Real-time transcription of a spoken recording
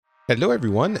Hello,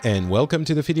 everyone, and welcome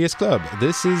to the Phileas Club.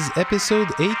 This is episode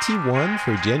 81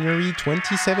 for January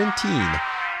 2017,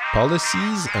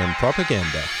 Policies and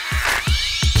Propaganda.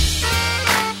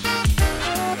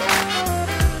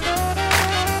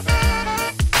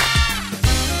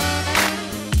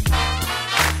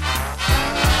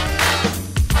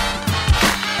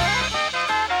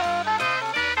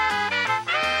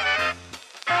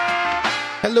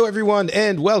 Hello, everyone,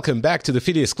 and welcome back to the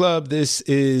Phileas Club. This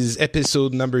is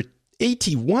episode number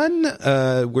 81.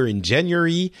 We're in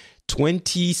January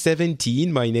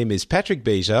 2017. My name is Patrick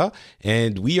Beja,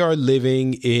 and we are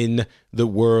living in the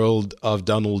world of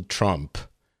Donald Trump.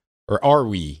 Or are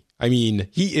we? I mean,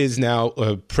 he is now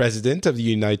president of the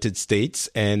United States,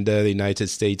 and the United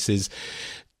States is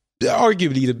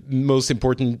arguably the most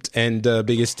important and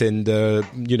biggest and,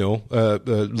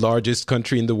 largest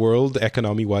country in the world,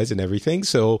 economy-wise and everything.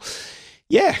 So,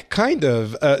 yeah, kind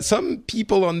of. Some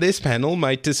people on this panel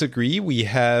might disagree. We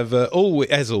have,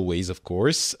 as always, of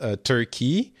course,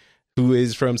 Turkey, who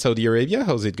is from Saudi Arabia.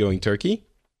 How's it going, Turkey?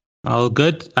 All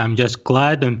good. I'm just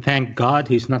glad and thank God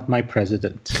he's not my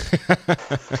president.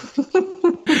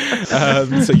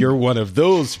 So you're one of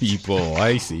those people,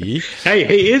 I see. Hey,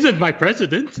 he isn't my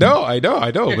president. No, I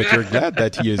know, but you're glad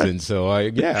that he isn't. So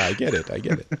I get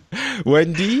it.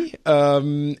 Wendy,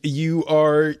 you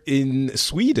are in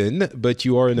Sweden, but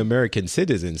you are an American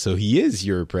citizen, so he is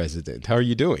your president. How are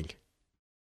you doing?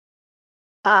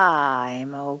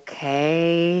 I'm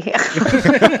okay.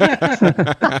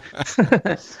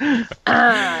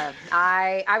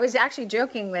 I was actually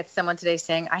joking with someone today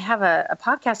saying I have a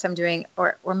podcast I'm doing,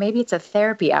 or maybe it's a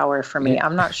therapy hour for me.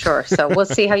 I'm not sure. So we'll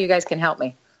see how you guys can help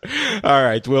me. All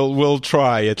right. We'll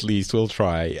try, at least. We'll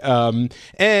try.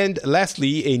 And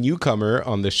lastly, a newcomer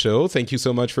on the show. Thank you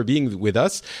so much for being with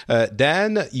us.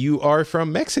 Dan, you are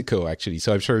from Mexico, actually.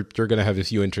 So I'm sure you're going to have a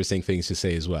few interesting things to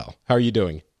say as well. How are you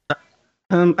doing?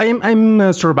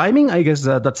 I'm surviving. I guess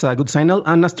that's a good signal.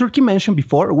 And as Turkey mentioned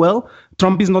before, well,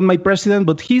 Trump is not my president,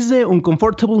 but he's the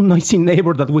uncomfortable, noisy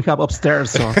neighbor that we have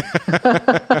upstairs. So.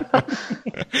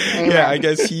 Yeah, I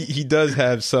guess he does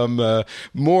have some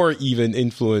more even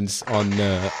influence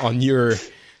on your,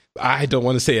 I don't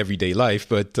want to say everyday life,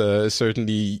 but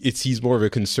certainly he's more of a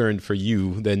concern for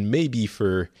you than maybe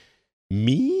for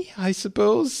me, I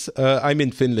suppose. I'm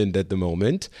in Finland at the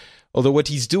moment. Although what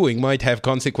he's doing might have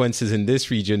consequences in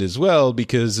this region as well,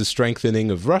 because the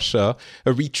strengthening of Russia,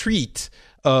 a retreat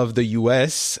of the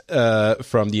U.S.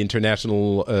 From the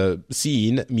international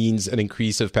scene means an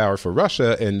increase of power for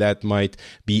Russia, and that might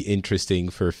be interesting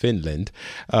for Finland.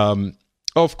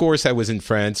 Of course, I was in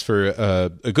France for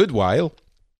a good while,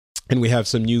 and we have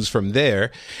some news from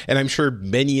there. And I'm sure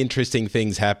many interesting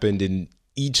things happened in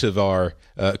each of our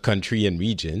country and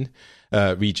regions.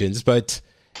 But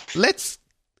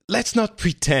Let's not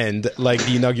pretend like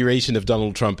the inauguration of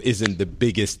Donald Trump isn't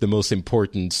the most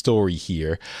important story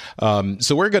here.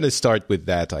 So we're going to start with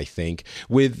that, I think,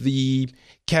 with the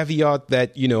caveat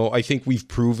that, I think we've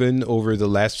proven over the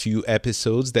last few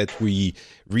episodes that we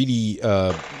really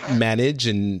manage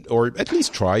or at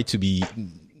least try to be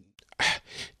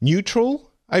neutral,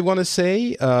 I want to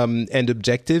say, and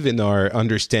objective in our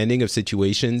understanding of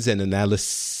situations and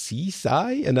analysis, the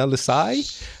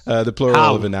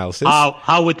plural of analysis.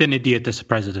 How with an idiot as a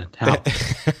president? How?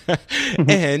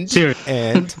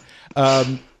 and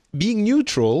being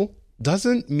neutral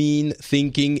doesn't mean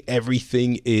thinking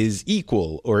everything is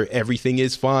equal or everything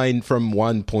is fine from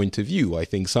one point of view. I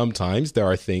think sometimes there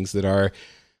are things that are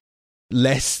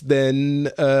less than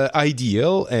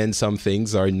ideal, and some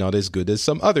things are not as good as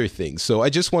some other things. So I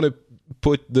just want to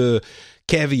put the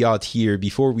caveat here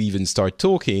before we even start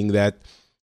talking that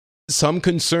some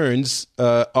concerns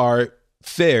are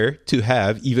fair to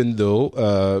have, even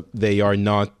though they are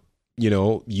not,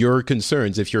 your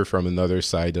concerns if you're from another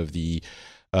side of the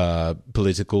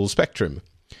political spectrum.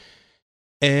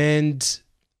 And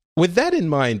with that in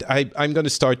mind, I'm going to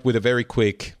start with a very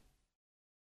quick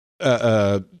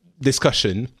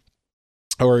discussion,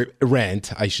 or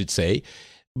rant, I should say,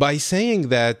 by saying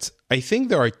that I think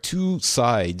there are two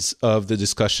sides of the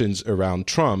discussions around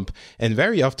Trump, and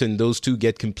very often those two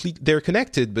they're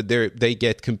connected, but they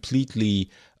get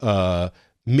completely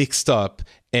mixed up,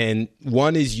 and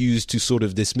one is used to sort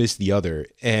of dismiss the other.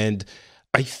 And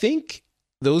I think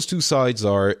those two sides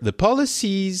are the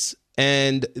policies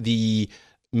and the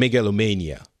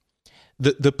megalomania.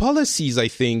 The policies, I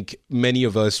think many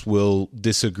of us will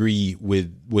disagree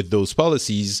with those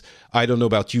policies. I don't know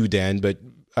about you, Dan, but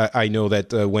I know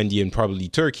that Wendy and probably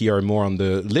Turkey are more on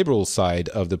the liberal side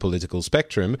of the political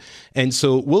spectrum. And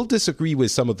so we'll disagree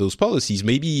with some of those policies,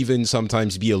 maybe even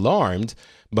sometimes be alarmed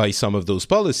by some of those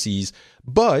policies.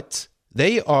 But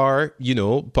they are,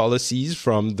 policies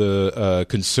from the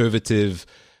conservative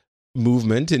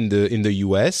movement in the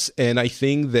US, and I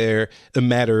think they're a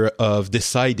matter of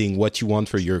deciding what you want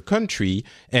for your country,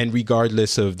 and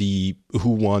regardless of who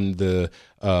won the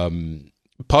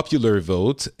popular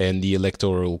vote and the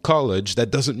electoral college,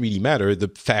 that doesn't really matter. The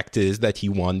fact is that he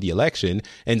won the election,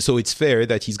 and so it's fair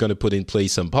that he's going to put in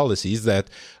place some policies that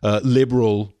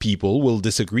liberal people will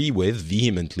disagree with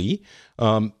vehemently,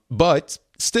 but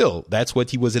still, that's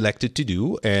what he was elected to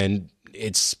do, and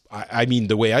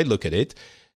the way I look at it,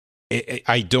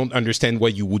 I don't understand why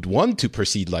you would want to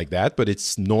proceed like that, but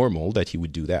it's normal that he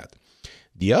would do that.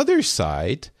 The other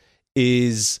side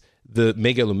is the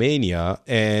megalomania,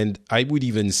 and I would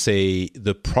even say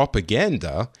the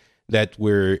propaganda that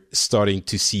we're starting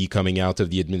to see coming out of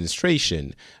the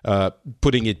administration.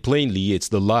 Putting it plainly, it's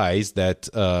the lies that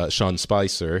Sean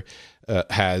Spicer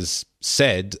has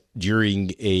said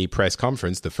during a press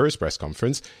conference, the first press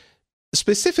conference,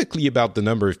 specifically about the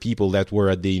number of people that were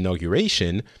at the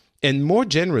inauguration. And more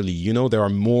generally, there are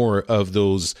more of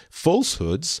those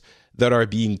falsehoods that are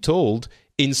being told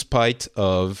in spite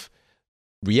of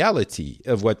reality,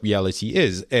 of what reality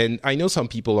is. And I know some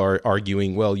people are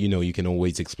arguing, well, you can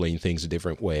always explain things a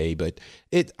different way, but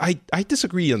I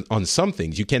disagree on some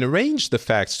things. You can arrange the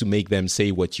facts to make them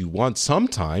say what you want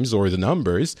sometimes, or the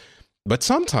numbers, but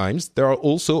sometimes there are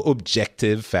also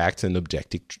objective facts and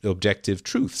objective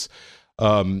truths.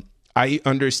 I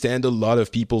understand a lot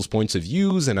of people's points of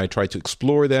views, and I try to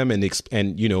explore them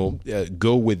and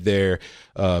go with their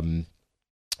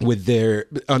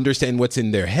understand what's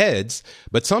in their heads.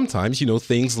 But sometimes,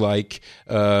 things like,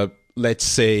 let's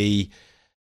say,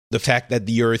 the fact that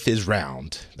the Earth is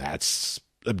round, that's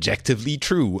objectively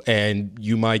true, and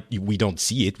we don't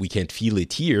see it, we can't feel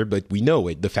it here, but we know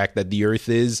it. The fact that the Earth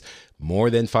is more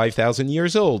than 5,000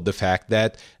 years old, the fact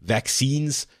that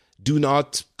vaccines do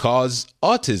not cause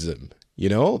autism.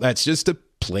 That's just a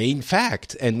plain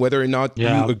fact. And whether or not you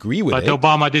agree with it. But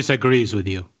Obama disagrees with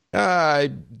you. I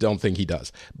don't think he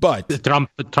does. But Trump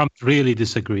really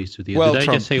disagrees with you. Well, Did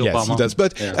Trump, I just say Obama? Yes, he does.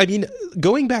 But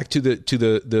going back to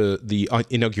the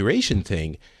inauguration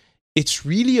thing, it's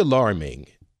really alarming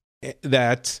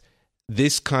that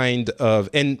this kind of,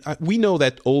 and we know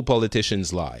that all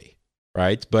politicians lie,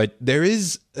 right? But there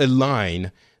is a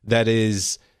line that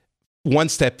is one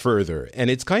step further, and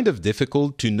it's kind of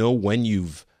difficult to know when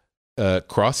you've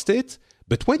crossed it,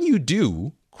 but when you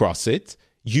do cross it,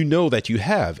 you know that you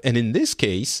have. And in this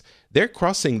case, they're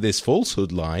crossing this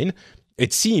falsehood line,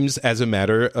 it seems, as a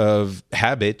matter of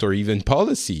habit or even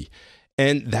policy.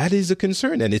 And that is a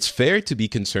concern, and it's fair to be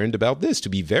concerned about this, to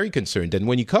be very concerned. And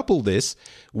when you couple this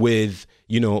with,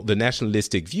 the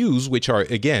nationalistic views, which are,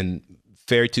 again,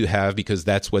 fair to have because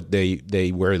that's what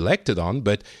they were elected on,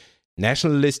 but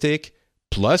nationalistic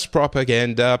plus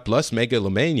propaganda plus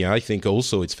megalomania, I think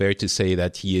also it's fair to say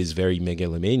that he is very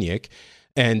megalomaniac,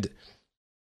 and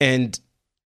he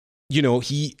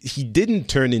didn't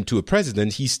turn into a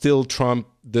president. He's still Trump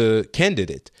the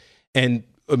candidate, and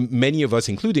many of us,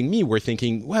 including me, were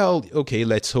thinking, well, okay,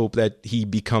 let's hope that he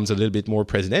becomes a little bit more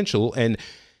presidential. And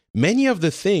many of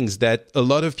the things that a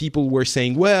lot of people were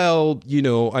saying, well,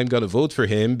 I'm going to vote for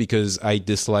him because I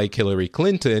dislike Hillary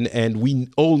Clinton. And we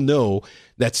all know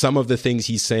that some of the things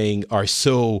he's saying are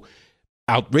so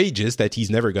outrageous that he's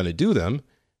never going to do them.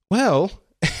 Well,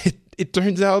 it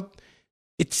turns out,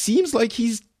 it seems like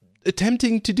he's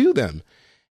attempting to do them.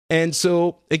 And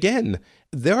so, again,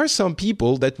 there are some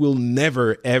people that will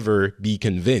never, ever be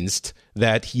convinced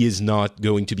that he is not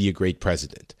going to be a great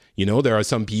president. There are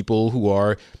some people who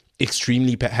are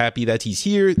extremely happy that he's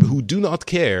here, who do not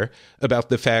care about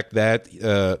the fact that,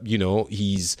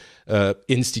 he's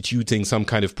instituting some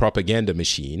kind of propaganda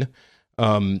machine.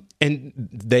 And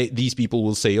these people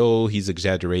will say, oh, he's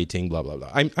exaggerating, blah, blah,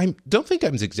 blah. I don't think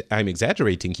I'm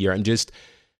exaggerating here. I'm just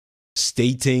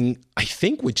stating, I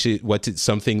think, what is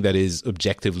something that is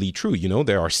objectively true.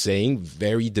 They are saying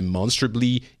very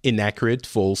demonstrably inaccurate,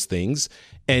 false things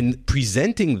and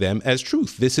presenting them as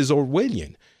truth. This is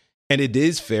Orwellian. And it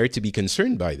is fair to be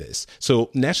concerned by this.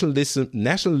 So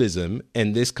nationalism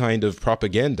and this kind of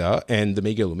propaganda and the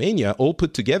megalomania all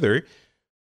put together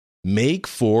make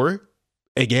for,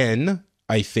 again,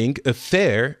 I think,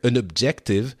 an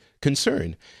objective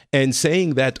concern. And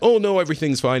saying that, oh no,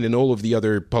 everything's fine and all of the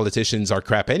other politicians are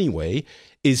crap anyway,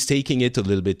 is taking it a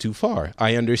little bit too far.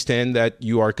 I understand that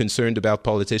you are concerned about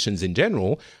politicians in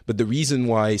general, but the reason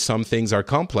why some things are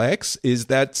complex is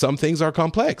that some things are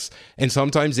complex. And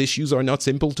sometimes issues are not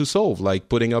simple to solve, like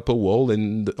putting up a wall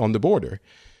on the border.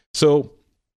 So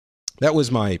that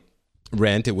was my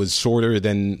rant. It was shorter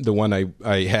than the one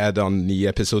I had on the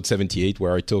episode 78,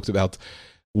 where I talked about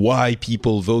why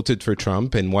people voted for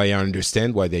Trump and why I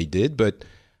understand why they did. But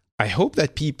I hope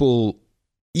that people,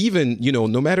 even,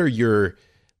 no matter your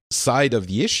side of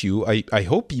the issue, I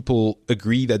hope people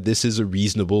agree that this is a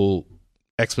reasonable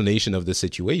explanation of the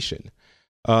situation.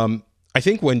 I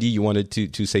think, Wendy, you wanted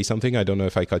to say something. I don't know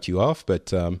if I cut you off,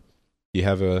 but you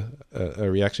have a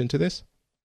reaction to this?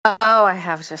 Oh, I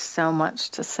have just so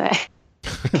much to say.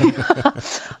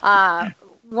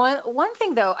 One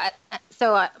thing, though,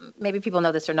 so maybe people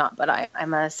know this or not, but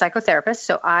I'm a psychotherapist,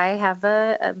 so I have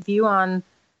a view on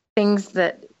things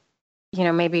that,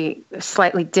 maybe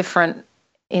slightly different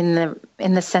in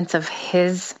the sense of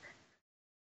his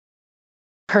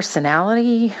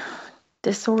personality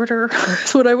disorder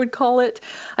is what I would call it.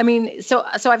 I mean, so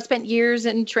I've spent years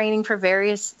in training for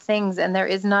various things, and there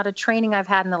is not a training I've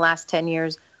had in the last 10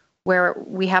 years where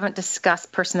we haven't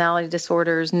discussed personality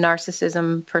disorders,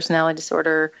 narcissism, personality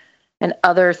disorder, and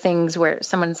other things where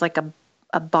someone's like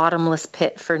a bottomless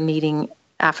pit for needing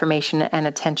affirmation and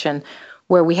attention,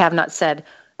 where we have not said,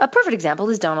 a perfect example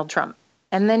is Donald Trump.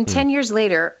 And then 10 years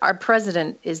later, our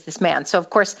president is this man. So,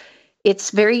 of course, it's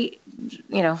very,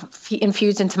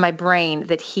 infused into my brain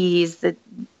that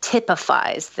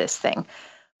typifies this thing.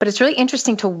 But it's really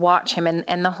interesting to watch him,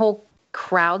 and the whole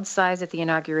crowd size at the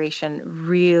inauguration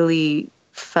really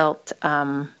felt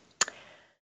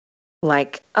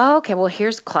like, oh, okay, well,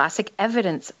 here's classic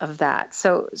evidence of that.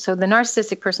 So the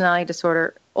narcissistic personality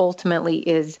disorder ultimately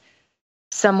is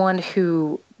someone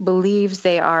who believes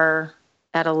they are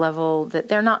at a level that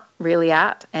they're not really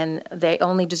at, and they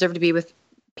only deserve to be with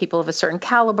people of a certain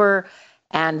caliber,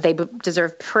 and they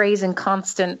deserve praise in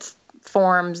constant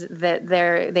forms, that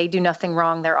they do nothing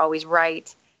wrong, they're always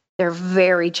right. They're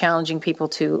very challenging people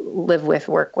to live with,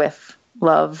 work with,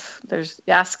 love. There's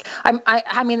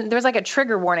like a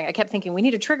trigger warning. I kept thinking we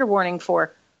need a trigger warning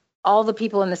for all the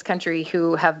people in this country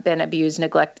who have been abused,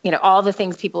 neglect, all the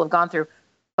things people have gone through.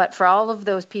 But for all of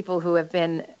those people who have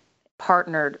been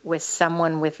partnered with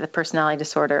someone with a personality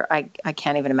disorder, I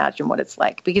can't even imagine what it's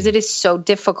like, because it is so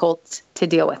difficult to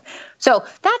deal with. So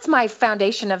that's my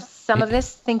foundation of some of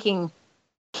this, thinking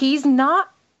he's not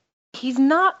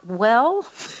well.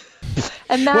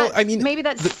 And that, maybe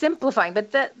that's simplifying,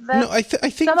 but I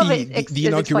think the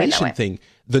inauguration thing,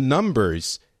 the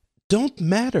numbers don't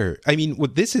matter. I mean,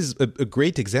 this is a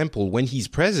great example. When he's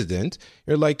president,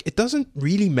 you're like, it doesn't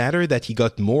really matter that he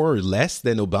got more or less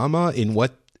than Obama in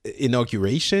what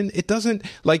inauguration. It doesn't,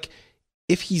 like,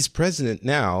 if he's president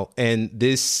now and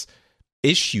this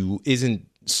issue isn't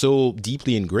so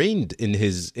deeply ingrained in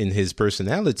his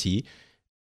personality,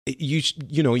 you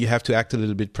have to act a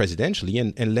little bit presidentially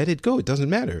and let it go. It doesn't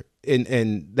matter.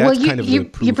 And that's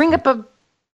you bring up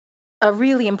a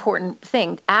really important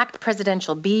thing. Act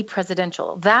presidential, be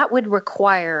presidential. That would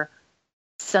require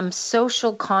some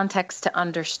social context to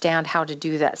understand how to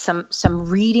do that. Some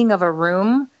reading of a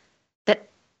room that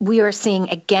we are seeing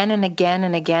again and again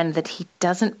and again that he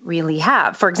doesn't really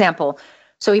have. For example,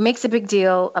 so he makes a big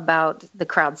deal about the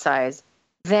crowd size.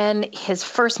 Then his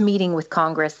first meeting with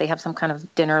Congress, they have some kind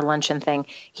of dinner, luncheon thing.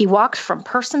 He walked from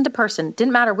person to person,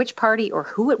 didn't matter which party or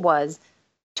who it was,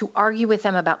 to argue with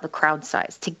them about the crowd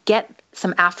size, to get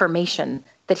some affirmation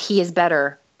that he is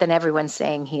better than everyone's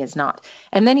saying he is not.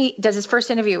 And then he does his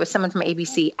first interview with someone from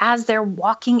ABC. As they're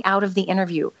walking out of the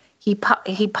interview, he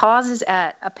pauses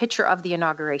at a picture of the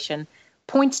inauguration,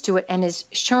 points to it, and is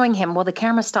showing him, well, the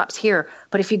camera stops here,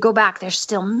 but if you go back, there's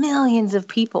still millions of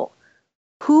people.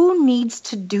 Who needs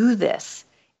to do this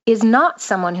is not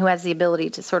someone who has the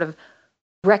ability to sort of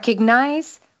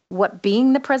recognize what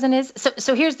being the president is.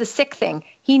 So here's the sick thing.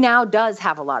 He now does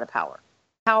have a lot of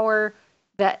power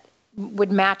that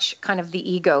would match kind of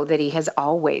the ego that he has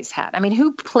always had. I mean,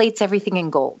 who plates everything in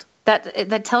gold?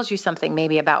 That tells you something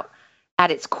maybe about,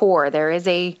 at its core, there is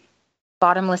a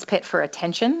bottomless pit for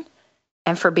attention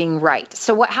and for being right.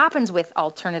 So what happens with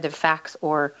alternative facts,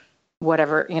 or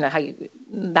whatever,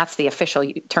 that's the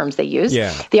official terms they use.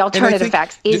 Yeah. The alternative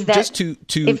facts is that just to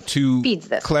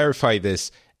clarify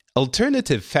this,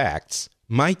 alternative facts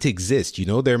might exist.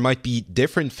 There might be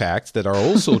different facts that are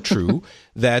also true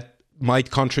that might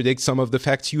contradict some of the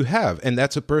facts you have, and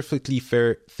that's a perfectly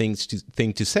fair thing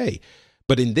to say.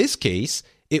 But in this case,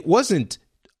 it wasn't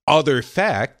other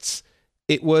facts.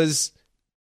 It was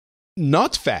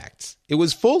not facts. It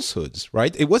was falsehoods,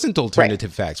 right? It wasn't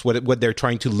alternative facts, what they're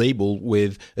trying to label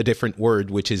with a different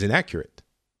word, which is inaccurate.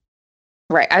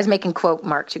 Right. I was making quote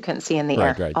marks you couldn't see in the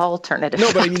air. Right. Alternative No,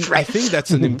 facts, but I mean, right. I think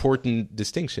that's an important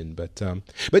distinction.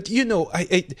 But you know,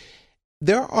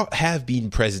 there have been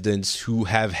presidents who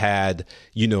have had,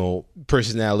 you know,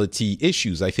 personality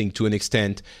issues. I think to an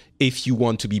extent, if you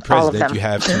want to be president, you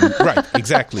have to. Right.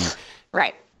 Exactly.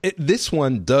 Right. This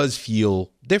one does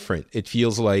feel different. It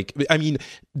feels like, I mean,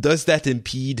 does that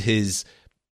impede his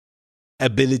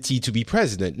ability to be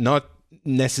president? Not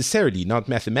necessarily, not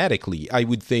mathematically. I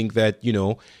would think that, you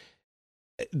know,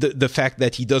 the fact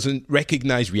that he doesn't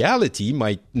recognize reality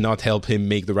might not help him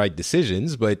make the right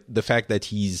decisions, but the fact that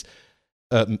he's,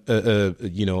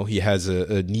 you know, he has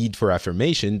a need for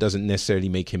affirmation doesn't necessarily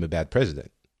make him a bad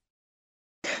president.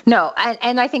 No,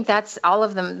 and I think that's all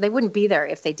of them. They wouldn't be there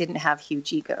if they didn't have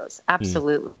huge egos.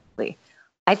 Absolutely.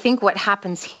 I think what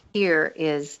happens here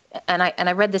is, and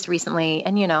I read this recently,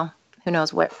 and you know, who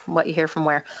knows what you hear from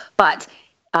where, but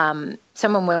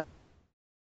someone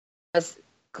was,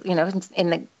 you know, in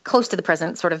the close to the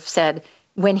president, sort of said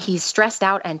when he's stressed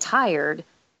out and tired,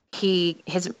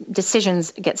 his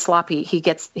decisions get sloppy.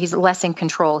 He's less in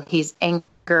control. He's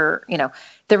anger. You know,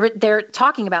 they're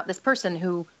talking about this person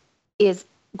who is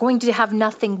going to have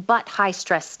nothing but high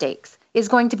stress stakes, is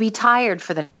going to be tired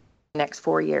for the next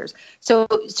 4 years. So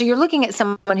you're looking at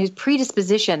someone whose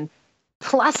predisposition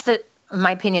plus in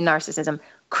my opinion, narcissism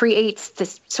creates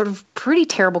this sort of pretty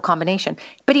terrible combination.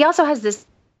 But he also has this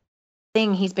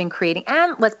thing he's been creating.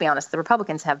 And let's be honest, the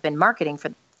Republicans have been marketing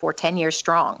for 10 years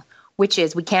strong, which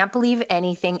is we can't believe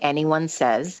anything anyone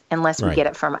says unless we get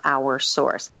it from our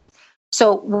source.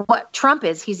 So what Trump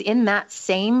is, he's in that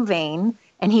same vein,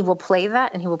 and he will play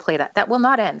that, and he will play that. That will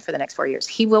not end for the next 4 years.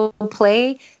 He will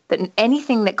play that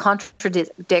anything that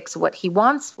contradicts what he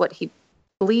wants, what he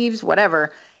believes,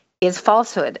 whatever, is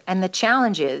falsehood. And the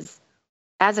challenge is,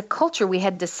 as a culture, we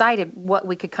had decided what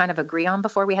we could kind of agree on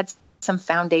before. We had some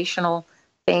foundational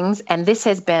things, and this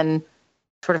has been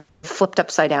sort of flipped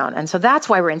upside down. And so that's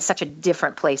why we're in such a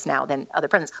different place now than other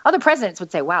presidents. Other presidents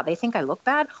would say, wow, they think I look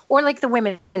bad. Or like the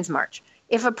Women's March.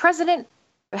 If a president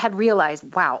had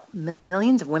realized, wow,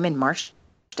 millions of women marched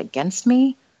against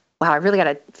me, wow, I really got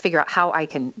to figure out how I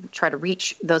can try to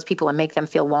reach those people and make them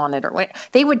feel wanted, or what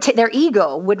they would their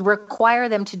ego would require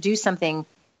them to do something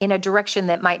in a direction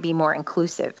that might be more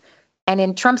inclusive. And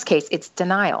in Trump's case, it's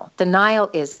denial. Denial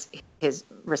is his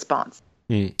response.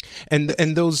 And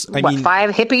those, I mean, mean, 5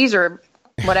 hippies or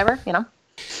whatever, you know.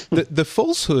 The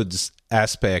falsehoods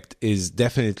aspect is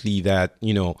definitely that,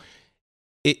 you know,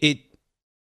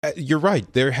 you're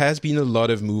right. There has been a lot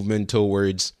of movement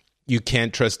towards you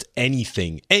can't trust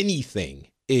anything. Anything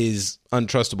is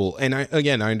untrustable. And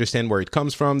I understand where it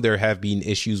comes from. There have been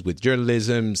issues with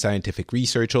journalism, scientific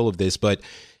research, all of this, but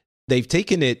they've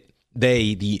taken it,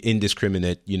 the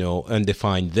indiscriminate, you know,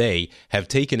 undefined they, have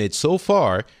taken it so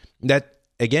far that,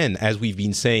 again, as we've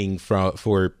been saying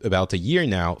for about a year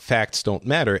now, facts don't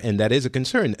matter. And that is a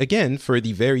concern, again, for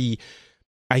the very,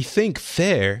 I think,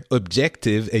 fair,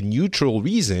 objective, and neutral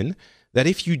reason that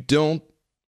if you don't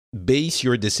base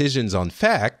your decisions on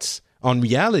facts, on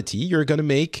reality, you're going to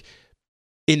make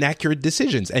inaccurate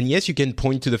decisions. And yes, you can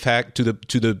point to the fact, to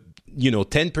the you know,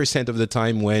 10% of the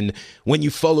time when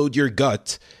you followed your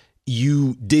gut,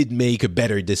 you did make a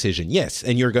better decision. Yes,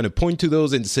 and you're going to point to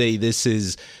those and say this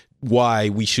is why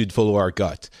we should follow our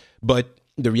gut. But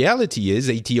the reality is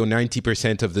 80 or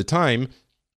 90% of the time,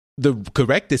 the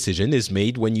correct decision is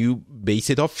made when you base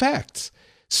it off facts.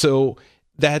 So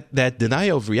that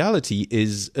denial of reality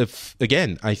is,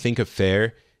 again, I think, a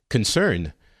fair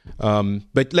concern.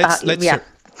 But let's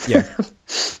yeah.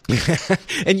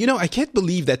 And, you know, I can't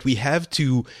believe that we have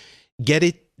to get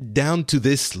it down to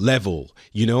this level.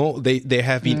 You know, there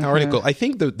have been articles. I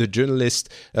think the journalist,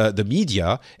 the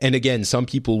media, and again, some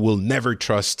people will never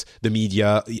trust the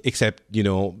media except, you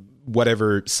know,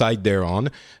 whatever side they're on.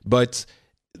 But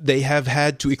they have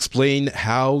had to explain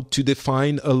how to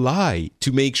define a lie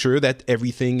to make sure that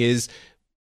everything is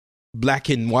black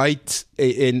and white,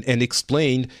 and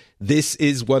explain this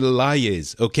is what a lie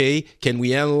is. Okay, can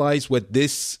we analyze what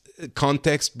this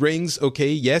context brings?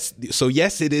 Okay, yes. So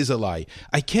yes, it is a lie.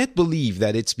 I can't believe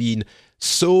that it's been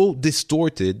so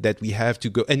distorted that we have to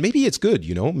go, and maybe it's good,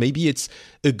 you know, maybe it's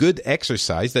a good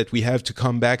exercise that we have to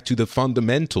come back to the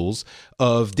fundamentals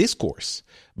of discourse.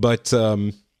 But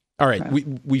all right,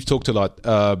 we've talked a lot.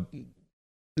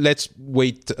 Let's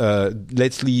wait.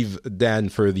 Let's leave Dan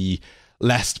for the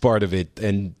last part of it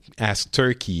and ask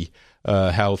Turkey.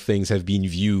 how things have been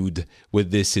viewed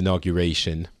with this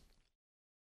inauguration.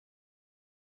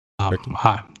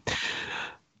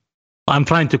 I'm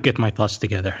trying to get my thoughts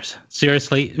together.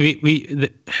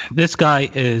 Seriously, this guy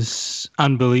is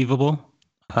unbelievable.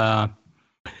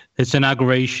 His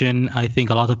inauguration, I think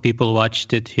a lot of people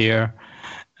watched it here.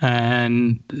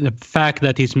 And the fact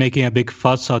that he's making a big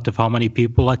fuss out of how many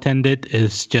people attended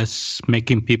is just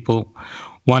making people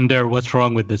wonder what's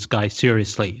wrong with this guy,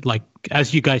 seriously. Like,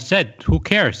 as you guys said, who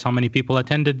cares how many people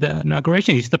attended the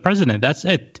inauguration? He's the president. That's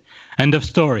it. End of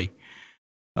story.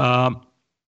 Other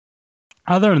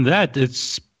than that,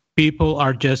 it's people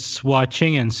are just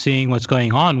watching and seeing what's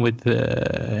going on with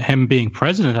him being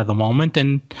president at the moment.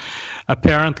 And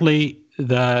apparently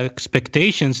the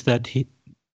expectations that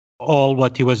all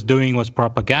what he was doing was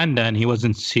propaganda and he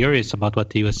wasn't serious about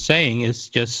what he was saying is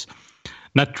just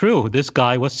not true. This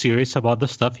guy was serious about the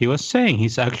stuff he was saying.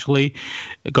 He's actually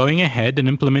going ahead and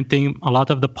implementing a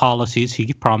lot of the policies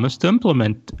he promised to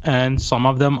implement. And some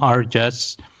of them are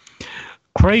just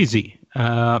crazy.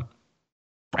 And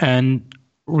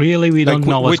really, we don't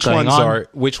know what's going on.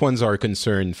 Which ones are a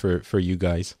concern for you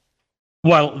guys?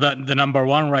 Well, the number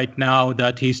one right now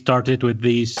that he started with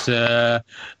these the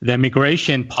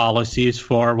immigration policies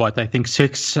for what I think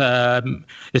 6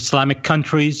 Islamic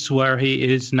countries, where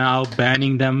he is now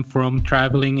banning them from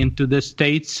traveling into the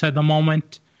States at the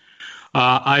moment.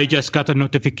 I just got a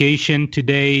notification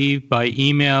today by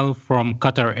email from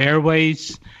Qatar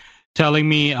Airways telling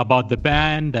me about the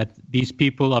ban, that these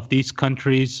people of these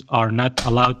countries are not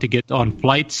allowed to get on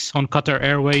flights on Qatar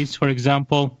Airways, for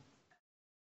example.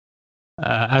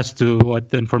 As to what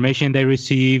the information they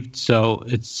received. So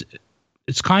it's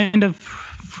kind of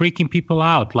freaking people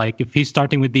out. Like, if he's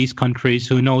starting with these countries,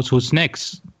 who knows who's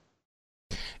next?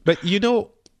 But, to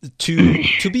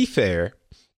be fair,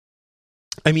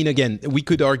 I mean, again, we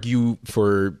could argue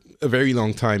for a very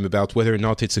long time about whether or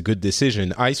not it's a good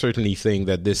decision. I certainly think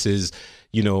that this is,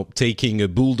 taking a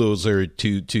bulldozer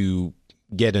to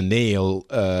get a nail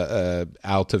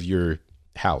out of your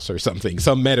house or something,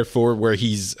 some metaphor where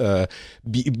he's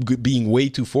being way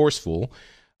too forceful,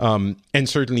 and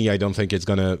certainly I don't think it's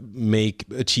going to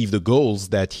achieve the goals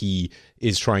that he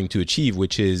is trying to achieve,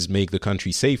 which is make the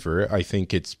country safer. I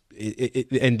think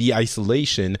and the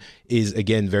isolation is,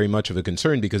 again, very much of a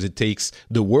concern because it takes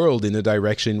the world in a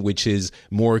direction which is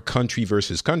more country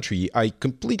versus country. I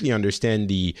completely understand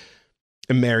the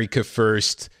America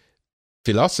first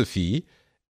philosophy,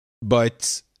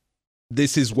 but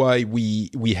this is why we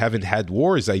haven't had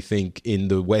wars, I think, in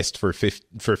the West for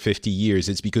 50 years.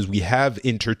 It's because we have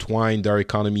intertwined our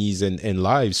economies and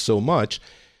lives so much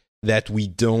that we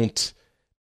don't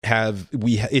have...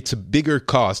 It's a bigger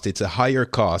cost, it's a higher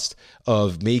cost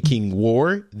of making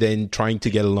war than trying to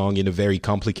get along in a very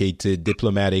complicated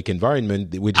diplomatic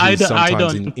environment, which is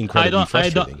sometimes incredibly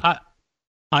frustrating.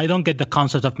 I don't get the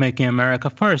concept of making America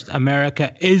first.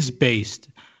 America is based...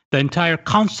 The entire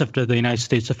concept of the United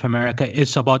States of America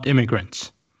is about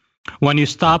immigrants. When you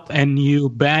stop and you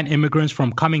ban immigrants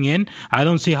from coming in, I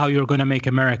don't see how you're going to make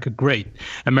America great.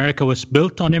 America was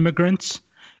built on immigrants.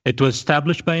 It was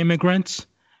established by immigrants,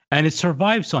 and it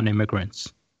survives on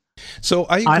immigrants. So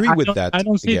I agree with that. I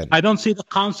don't see the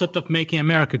concept of making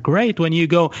America great when you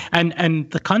go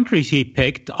and the countries he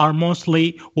picked are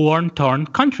mostly war-torn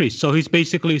countries. So he's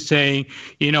basically saying,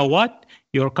 you know what?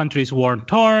 Your country is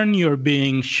war-torn, you're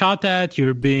being shot at,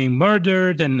 you're being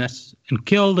murdered and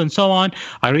killed and so on.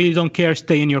 I really don't care.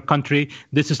 Stay in your country.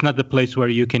 This is not the place where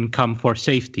you can come for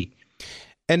safety.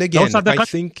 And again, I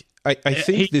think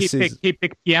he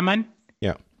picked Yemen,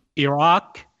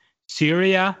 Iraq,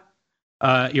 Syria,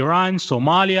 Iran,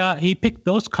 Somalia. He picked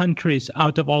those countries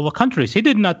out of all the countries. He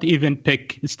did not even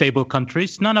pick stable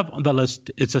countries. None of the list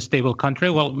is a stable country.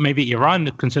 Well, maybe Iran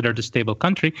is considered a stable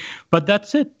country, but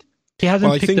that's it.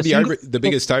 I think the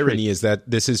biggest irony is that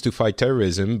this is to fight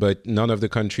terrorism, but none of the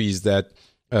countries that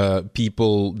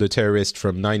the terrorists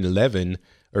from 9/11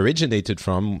 originated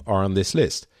from are on this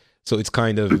list. So it's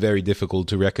kind of very difficult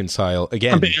to reconcile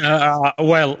again.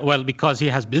 Well, because he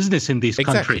has business in these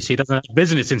countries. He doesn't have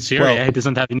business in Syria. He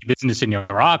doesn't have any business in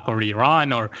Iraq or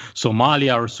Iran or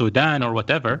Somalia or Sudan or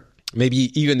whatever.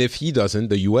 Maybe even if he doesn't,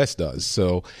 the US does.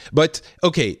 So, but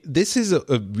okay, this is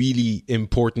a really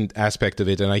important aspect of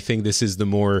it. And I think this is the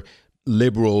more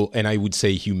liberal and I would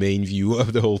say humane view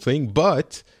of the whole thing.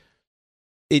 But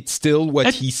it's still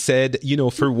what he said,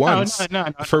 for once. No.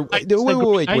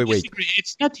 Wait.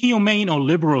 It's not humane or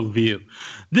liberal view.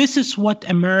 This is what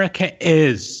America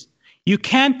is. You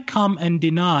can't come and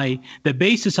deny the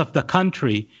basis of the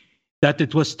country that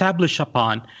it was established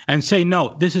upon and say,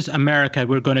 no, this is America.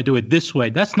 We're going to do it this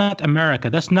way. That's not America.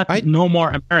 That's not no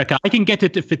more America. I can get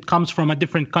it if it comes from a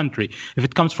different country. If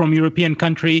it comes from a European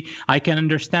country, I can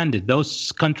understand it.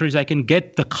 Those countries, I can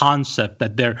get the concept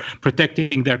that they're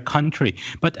protecting their country.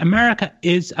 But America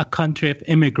is a country of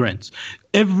immigrants.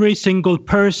 Every single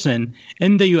person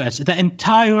in the U.S., the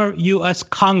entire U.S.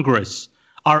 Congress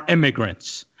are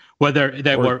immigrants. Whether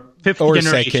they were fifth or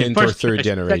generation, second first or third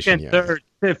generation, second, third,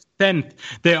 fifth, 10th,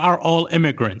 they are all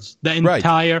immigrants. The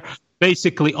entire,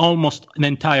 basically almost an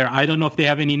entire, I don't know if they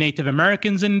have any Native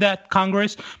Americans in that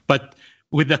Congress, but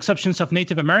with the exceptions of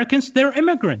Native Americans, they're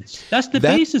immigrants. That's the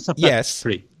basis of that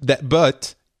country.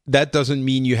 But that doesn't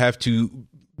mean you have to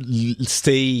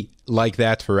stay like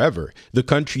that forever. The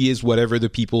country is whatever the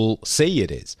people say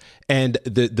it is. And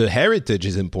the heritage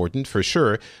is important for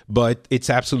sure, but it's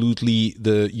absolutely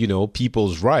the,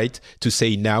 people's right to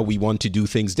say now we want to do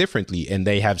things differently. And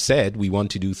they have said we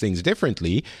want to do things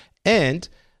differently. And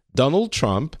Donald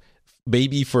Trump,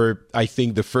 maybe for, I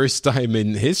think, the first time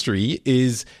in history,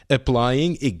 is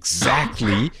applying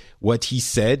exactly what he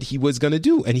said he was going to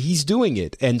do. And he's doing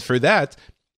it. And for that,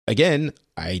 again,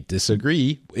 I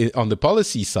disagree on the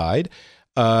policy side.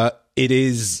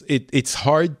 It's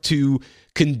hard to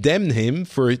condemn him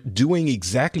for doing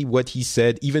exactly what he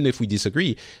said, even if we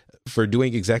disagree, for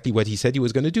doing exactly what he said he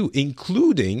was going to do,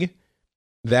 including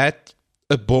that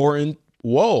abhorrent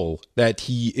wall that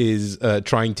he is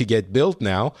trying to get built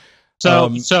now. So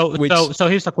here's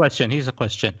the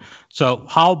question. So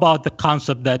how about the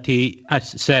concept that he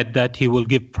has said that he will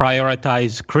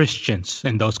prioritize Christians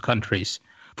in those countries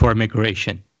for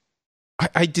immigration?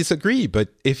 I disagree, but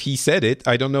if he said it,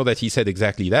 I don't know that he said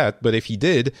exactly that, but if he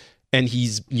did, and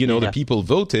he's, the people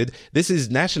voted, this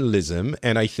is nationalism,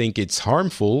 and I think it's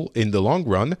harmful in the long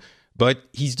run, but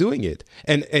he's doing it.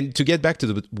 And to get back to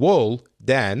the wall,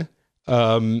 Dan,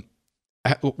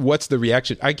 what's the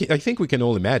reaction? I think we can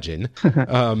all imagine,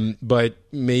 but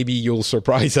maybe you'll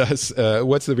surprise us.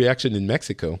 What's the reaction in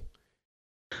Mexico?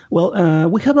 Well,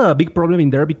 we have a big problem in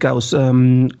there because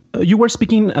you were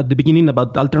speaking at the beginning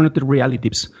about alternative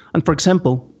realities. And for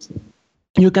example,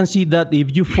 you can see that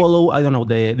if you follow,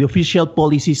 the official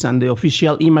policies and the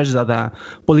official image that a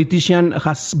politician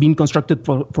has been constructed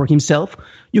for himself,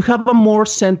 you have a more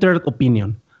centered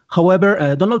opinion.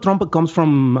 However, Donald Trump comes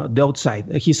from the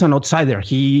outside. He's an outsider.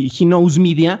 He knows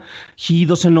media. He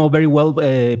doesn't know very well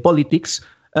politics.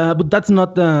 But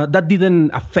that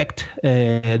didn't affect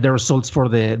the results for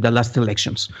the last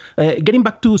elections. Getting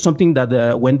back to something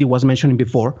that Wendy was mentioning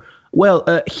before, well,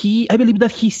 I believe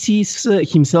that he sees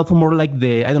himself more like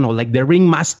the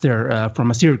ringmaster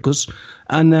from a circus,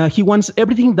 and he wants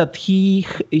everything that he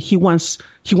wants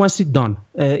it done.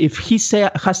 If he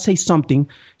has say something,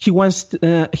 he wants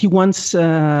it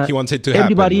to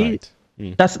everybody. Happen, right?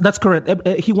 That's correct.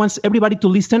 He wants everybody to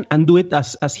listen and do it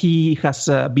as he has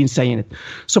been saying it.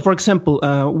 So, for example,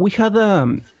 we had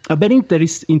a very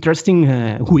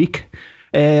interesting week,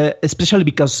 especially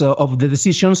because of the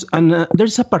decisions. And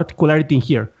there's a particularity in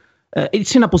here.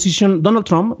 It's in a position, Donald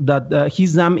Trump, that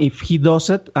he's damned if he does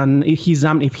it and he's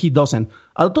damned if he doesn't.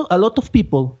 Although a lot of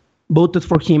people voted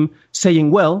for him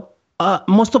saying, well,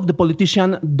 most of the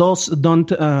politicians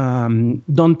don't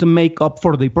make up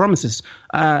for the promises.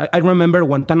 I remember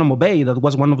Guantanamo Bay, that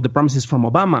was one of the promises from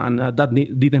Obama, and that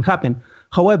didn't happen.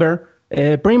 However,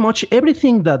 pretty much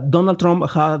everything that Donald Trump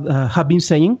have been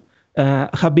saying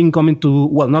have been coming to,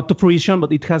 well, not to fruition,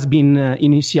 but it has been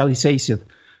initialized.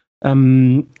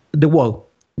 The wall.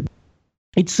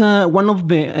 It's one of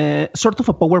the sort of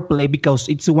a power play because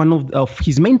it's one of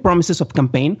his main promises of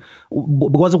campaign,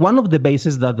 was one of the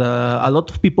bases that a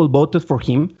lot of people voted for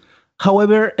him.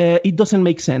 However, it doesn't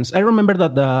make sense. I remember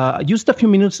that just a few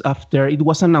minutes after it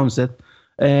was announced,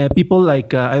 people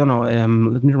like,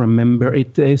 let me remember,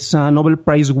 it is a Nobel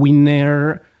Prize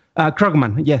winner,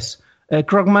 Krugman, yes.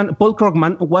 Paul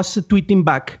Krugman was tweeting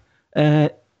back,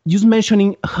 just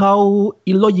mentioning how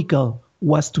illogical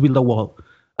was to build a wall.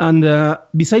 And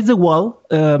besides the wall,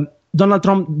 Donald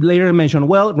Trump later mentioned,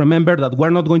 well, remember that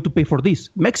we're not going to pay for this.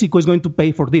 Mexico is going to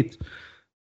pay for this.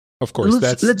 Of course,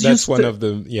 that's one of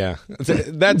the,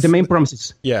 that's the main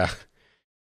promises. Yeah.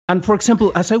 And for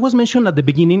example, as I was mentioned at the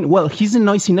beginning, well, he's a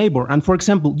noisy neighbor. And for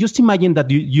example, just imagine that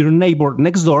your neighbor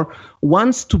next door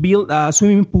wants to build a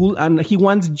swimming pool and he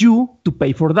wants you to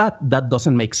pay for that. That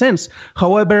doesn't make sense.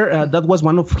 However, that was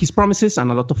one of his promises.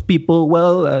 And a lot of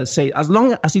people, say, as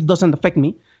long as it doesn't affect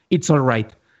me, it's all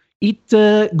right. It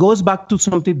goes back to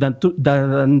something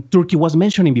that Turkey was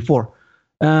mentioning before.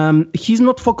 He's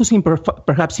not focusing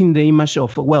perhaps in the image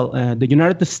of, the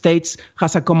United States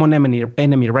has a common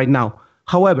enemy right now.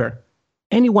 However,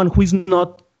 anyone who is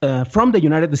not from the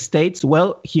United States,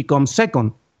 well, he comes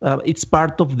second. It's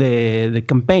part of the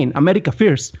campaign, America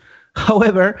First.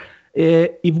 However,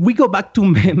 if we go back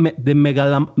to the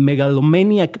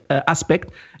megalomaniac aspect,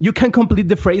 you can complete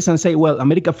the phrase and say, well,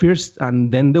 America first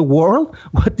and then the world.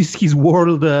 What is his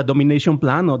world domination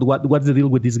plan, or what's the deal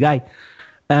with this guy?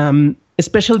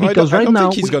 Especially because I don't now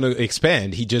think he's going to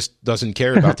expand. He just doesn't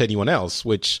care about anyone else,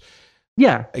 which,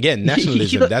 yeah, again,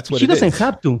 nationalism, that's what he it is. He doesn't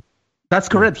have to. That's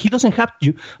correct. He doesn't have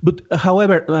to. But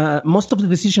however, most of the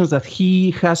decisions that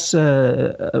he has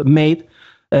made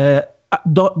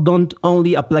don't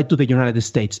only apply to the United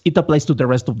States. It applies to the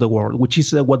rest of the world, which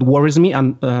is what worries me,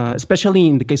 and especially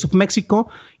in the case of Mexico,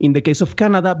 in the case of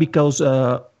Canada, because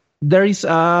there is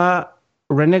a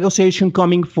renegotiation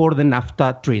coming for the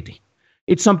NAFTA treaty.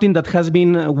 It's something that has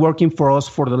been working for us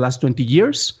for the last 20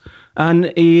 years.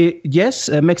 And yes,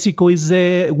 Mexico is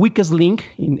the weakest link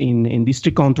in these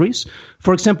three countries.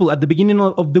 For example, at the beginning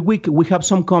of the week, we have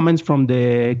some comments from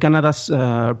the Canada's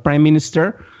Prime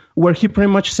Minister, where he pretty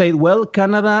much said, well,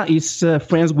 Canada is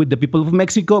friends with the people of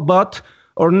Mexico, but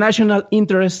our national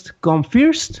interest come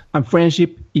first and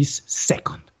friendship is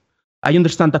second. I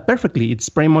understand that perfectly. It's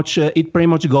pretty much it pretty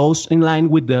much goes in line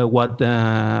with what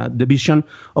the vision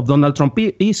of Donald Trump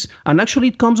is, and actually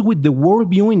it comes with the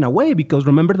worldview in a way, because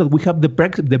remember that we have the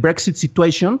Brexit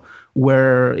situation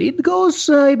where it goes,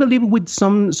 I believe, with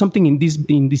something in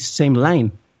this same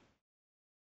line.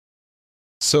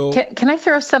 So can I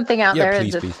throw something out there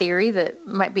as a please. theory that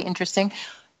might be interesting?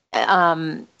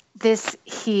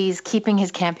 He's keeping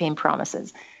his campaign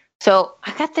promises. So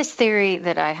I got this theory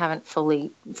that I haven't fully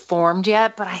formed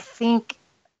yet, but I think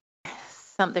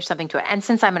there's something to it. And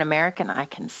since I'm an American, I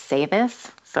can say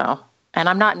this. And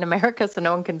I'm not in America, so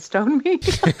no one can stone me.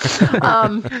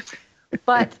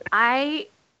 But I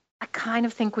kind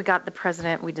of think we got the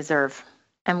president we deserve.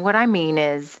 And what I mean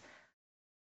is,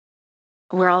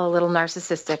 we're all a little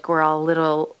narcissistic. We're all a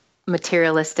little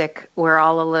materialistic. We're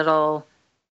all a little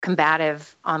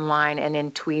combative online and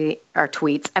in our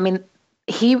tweets. I mean,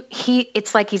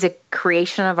 it's like he's a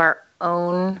creation of our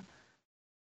own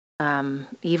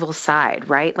evil side,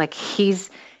 right? Like he's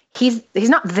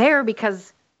not there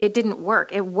because it didn't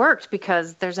work. It worked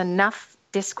because there's enough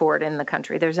discord in the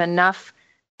country. There's enough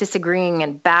disagreeing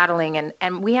and battling,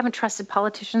 and we haven't trusted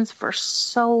politicians for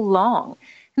so long.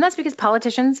 And that's because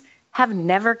politicians have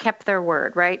never kept their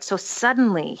word, right? So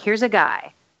suddenly, here's a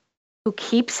guy who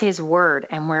keeps his word,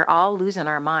 and we're all losing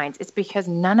our minds. It's because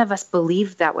none of us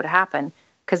believed that would happen,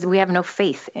 because we have no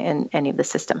faith in any of the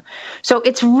system. So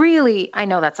it's really, I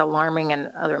know that's alarming,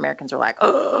 and other Americans are like,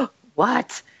 oh,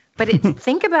 what? But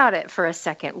think about it for a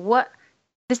second.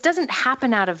 This doesn't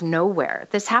happen out of nowhere.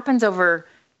 This happens over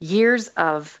years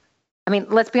of, I mean,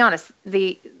 let's be honest,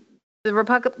 the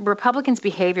Republicans'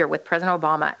 behavior with President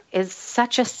Obama is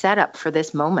such a setup for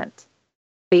this moment.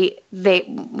 We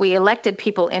elected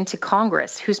people into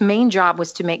Congress whose main job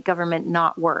was to make government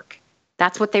not work.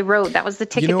 That's what they wrote. That was the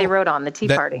ticket they wrote on, the Tea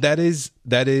Party. That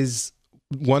is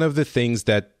one of the things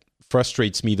that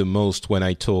frustrates me the most when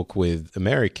I talk with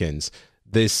Americans.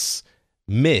 This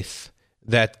myth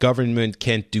that government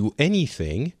can't do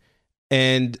anything.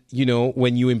 And,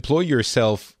 when you employ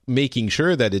yourself making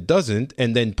sure that it doesn't,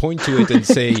 and then point to it and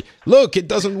say, look, it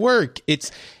doesn't work.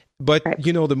 But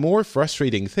the more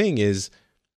frustrating thing is,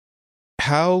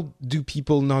 how do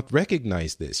people not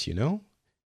recognize this,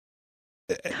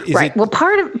 Right. Well,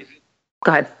 go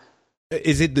ahead.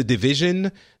 Is it the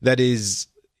division that is,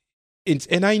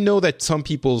 and I know that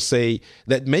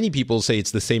many people say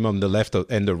it's the same on the left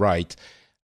and the right.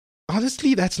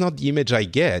 Honestly, that's not the image I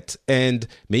get. And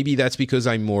maybe that's because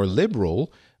I'm more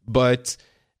liberal, but,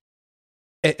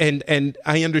 and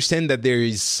I understand that there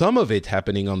is some of it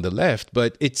happening on the left,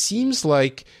 but it seems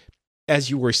like, as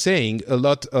you were saying, a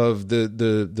lot of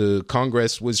the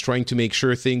Congress was trying to make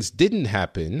sure things didn't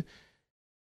happen.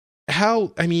 I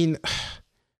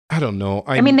don't know.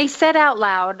 They said out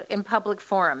loud in public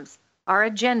forums, our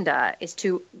agenda is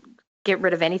to get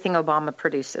rid of anything Obama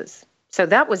produces. So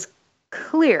that was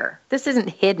clear. This isn't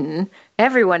hidden.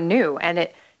 Everyone knew. And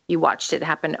you watched it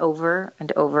happen over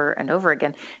and over and over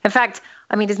again. In fact,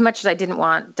 as much as I didn't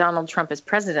want Donald Trump as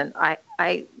president,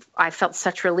 I felt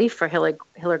such relief for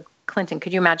Hillary Clinton.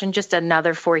 Could you imagine just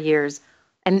another 4 years?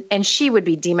 And she would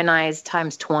be demonized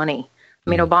times 20.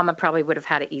 Obama probably would have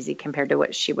had it easy compared to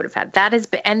what she would have had.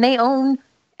 And they own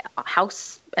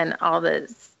House and all the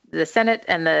Senate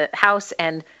and the House,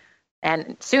 and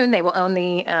soon they will own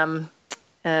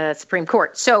the Supreme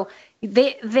Court. So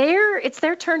it's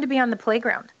their turn to be on the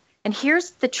playground. And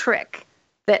here's the trick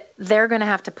that they're going to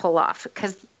have to pull off,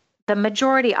 because the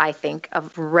majority, I think,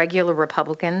 of regular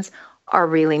Republicans are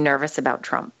really nervous about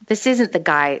Trump. This isn't the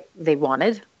guy they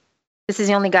wanted. This is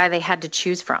the only guy they had to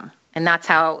choose from. And that's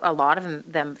how a lot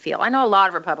of them feel. I know a lot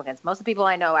of Republicans. Most of the people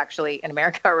I know actually in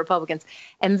America are Republicans.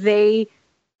 And they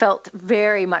felt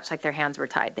very much like their hands were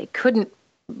tied. They couldn't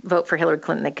vote for Hillary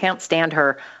Clinton. They can't stand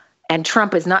her. And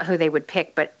Trump is not who they would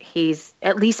pick, but he's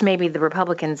at least maybe the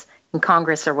Republicans in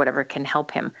Congress or whatever can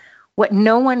help him. What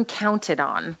no one counted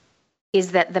on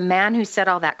is that the man who said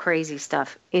all that crazy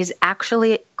stuff is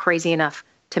actually crazy enough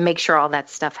to make sure all that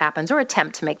stuff happens or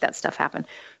attempt to make that stuff happen.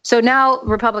 So now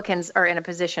Republicans are in a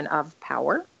position of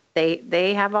power.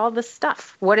 They have all this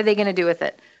stuff. What are they going to do with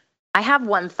it? I have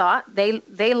one thought. They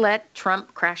let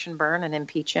Trump crash and burn and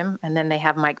impeach him, and then they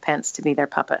have Mike Pence to be their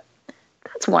puppet.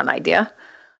 That's one idea.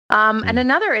 And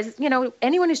another is,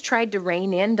 anyone who's tried to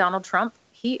rein in Donald Trump,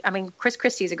 Chris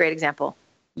Christie is a great example.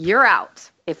 You're out.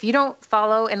 If you don't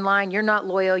follow in line, you're not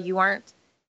loyal, you aren't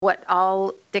what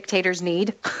all dictators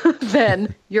need,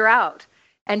 then you're out.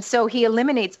 And so he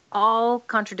eliminates all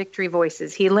contradictory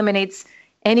voices. He eliminates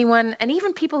anyone, and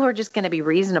even people who are just going to be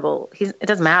reasonable. It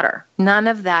doesn't matter. None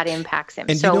of that impacts him.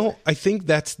 And I think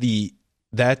that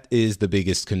is the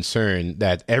biggest concern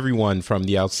that everyone from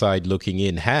the outside looking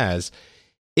in has.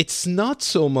 It's not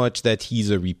so much that he's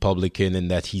a Republican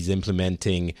and that he's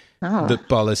implementing the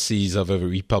policies of a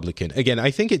Republican. Again,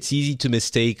 I think it's easy to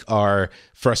mistake our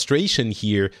frustration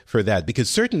here for that, because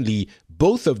certainly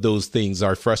both of those things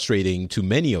are frustrating to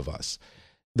many of us.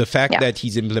 The fact that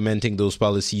he's implementing those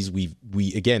policies we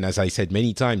again, as I said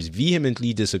many times,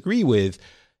 vehemently disagree with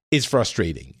is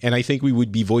frustrating. And I think we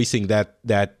would be voicing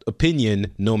that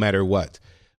opinion no matter what.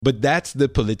 But that's the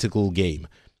political game.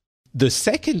 The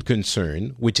second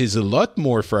concern, which is a lot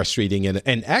more frustrating,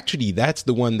 and actually that's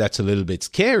the one that's a little bit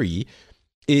scary,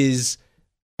 is,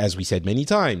 as we said many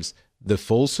times, the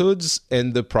falsehoods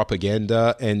and the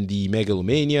propaganda and the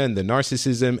megalomania and the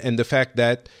narcissism and the fact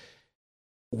that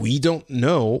we don't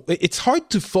know. It's hard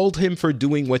to fault him for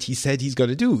doing what he said he's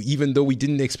going to do, even though we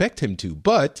didn't expect him to.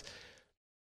 But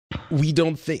we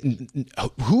don't think...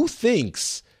 Who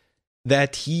thinks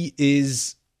that he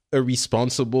is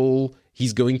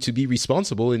he's going to be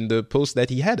responsible in the post that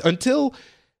he had? Until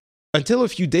a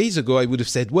few days ago, I would have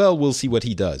said, well, we'll see what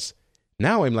he does.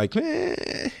 Now I'm like,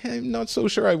 I'm not so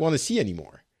sure I want to see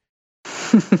anymore.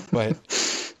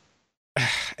 But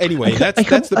anyway, that's the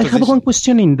position. I have one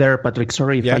question in there, Patrick.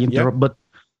 Sorry if I interrupt, but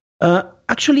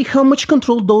actually, how much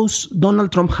control does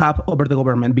Donald Trump have over the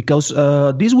government? Because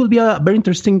this will be a very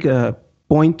interesting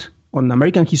point on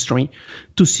American history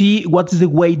to see what's the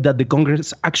weight that the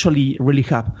Congress actually really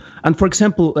have. And for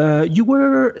example, we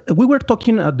were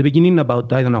talking at the beginning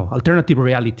about, alternative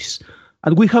realities.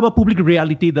 And we have a public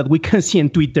reality that we can see on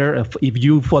Twitter if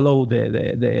you follow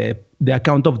the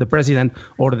account of the president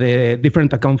or the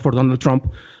different account for Donald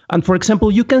Trump. And for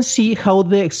example, you can see how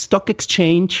the stock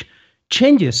exchange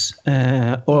changes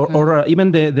or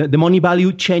even the money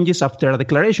value changes after a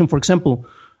declaration. For example,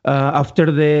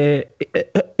 after this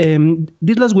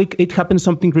last week, it happened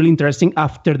something really interesting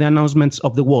after the announcements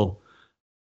of the wall.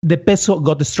 The peso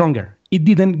got stronger. It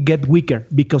didn't get weaker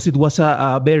because it was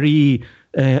a very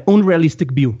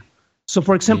unrealistic view. So,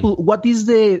 for example, what is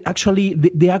the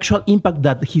actual impact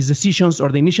that his decisions or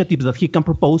the initiatives that he can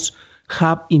propose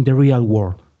have in the real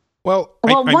world? Well,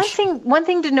 one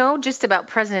thing to know just about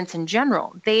presidents in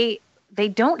general, they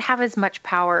don't have as much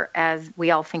power as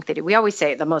we all think they do. We always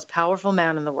say the most powerful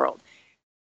man in the world.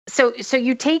 So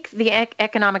you take the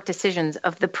economic decisions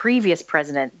of the previous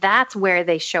president, that's where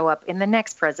they show up in the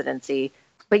next presidency,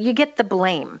 but you get the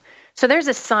blame. So there's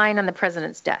a sign on the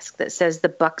president's desk that says the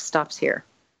buck stops here.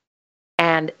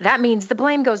 And that means the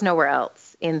blame goes nowhere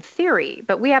else in theory.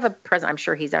 But we have a president, I'm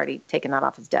sure he's already taken that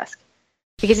off his desk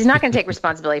because he's not going to take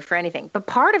responsibility for anything. But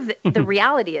part of the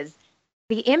reality is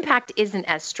the impact isn't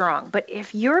as strong. But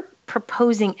if you're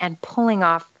proposing and pulling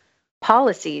off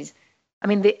policies, I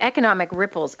mean, the economic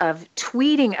ripples of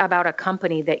tweeting about a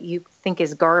company that you think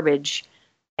is garbage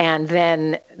and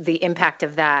then the impact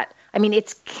of that, I mean,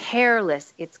 it's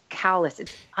careless, it's callous,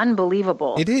 it's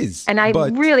unbelievable. It is. And I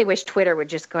really wish Twitter would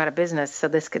just go out of business so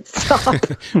this could stop.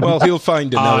 Well, he'll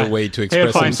find another way to express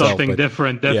himself. He'll find something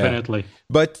different, definitely. Yeah.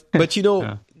 But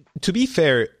to be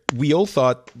fair, we all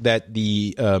thought that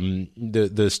the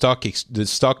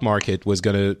stock market was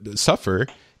going to suffer,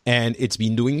 and it's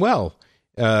been doing well.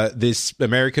 This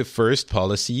America First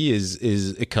policy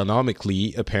is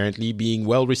economically apparently being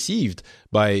well received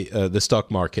by the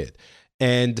stock market.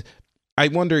 And I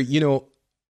wonder,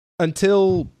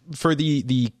 until for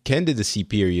the candidacy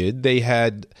period, they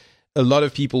had a lot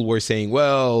of people were saying,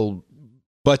 well,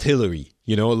 but Hillary,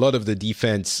 a lot of the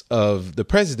defense of the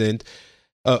president.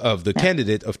 of the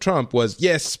candidate of Trump was,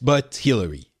 yes, but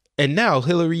Hillary. And now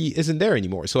Hillary isn't there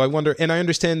anymore. So I wonder, and I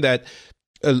understand that,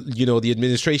 the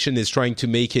administration is trying to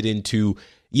make it into,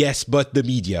 yes, but the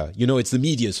media, it's the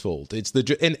media's fault. It's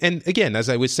and again, as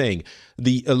I was saying,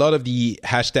 a lot of the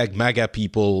hashtag MAGA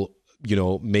people,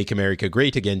 make America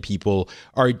great again people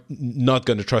are not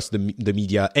going to trust the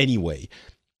media anyway.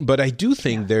 But I do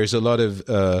think there's a lot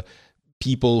of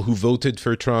people who voted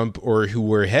for Trump or who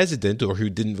were hesitant or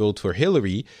who didn't vote for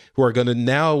Hillary who are going to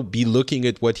now be looking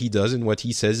at what he does and what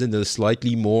he says in a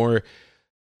slightly more,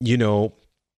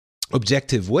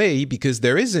 objective way, because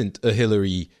there isn't a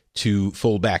Hillary to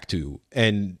fall back to.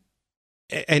 And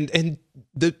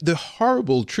the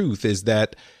horrible truth is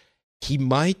that he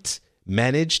might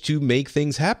manage to make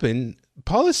things happen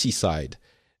policy side.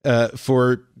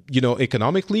 For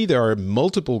economically, there are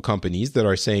multiple companies that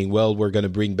are saying, well, we're going to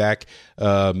bring back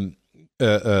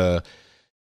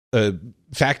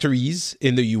factories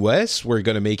in the U.S. We're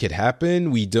going to make it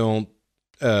happen. We don't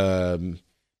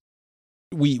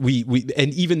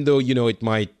and even though, it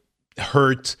might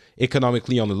hurt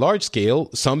economically on a large scale,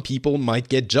 some people might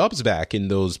get jobs back in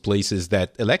those places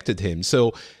that elected him.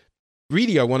 So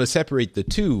really, I want to separate the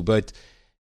two, but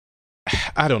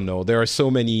I don't know. There are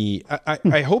so many.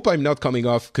 I hope I'm not coming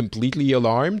off completely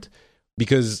alarmed,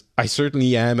 because I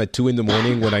certainly am at 2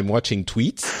 a.m. when I'm watching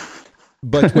tweets.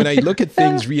 But when I look at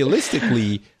things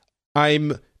realistically,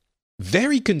 I'm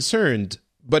very concerned.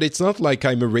 But it's not like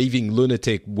I'm a raving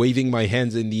lunatic waving my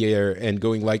hands in the air and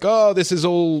going like, oh, this is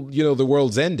all, the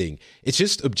world's ending. It's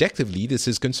just objectively, this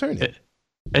is concerning.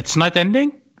 It's not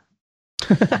ending?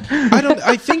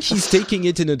 I think he's taking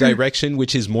it in a direction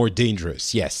which is more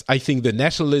dangerous. Yes, I think the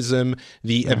nationalism,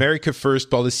 the America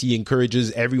First policy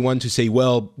encourages everyone to say,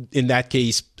 well, in that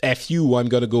case, F you, I'm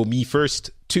going to go me first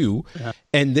too. Yeah.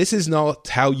 And this is not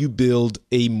how you build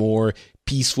a more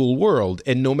peaceful world.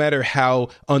 And no matter how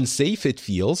unsafe it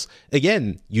feels,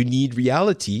 again, you need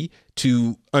reality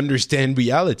to understand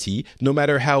reality. No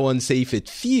matter how unsafe it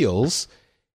feels,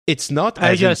 it's not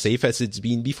as unsafe as it's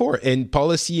been before. And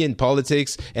policy and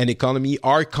politics and economy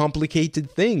are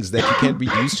complicated things that you can't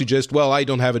reduce to just, well, I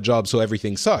don't have a job, so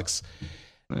everything sucks.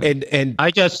 And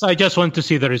I just want to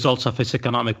see the results of his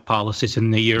economic policies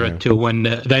in a year or two, when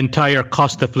the entire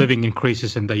cost of living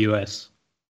increases in the U.S.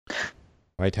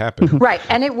 Might happen. Right,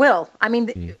 and it will. I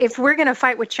mean, if we're going to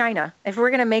fight with China, if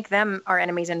we're going to make them our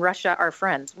enemies and Russia our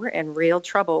friends, we're in real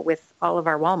trouble with all of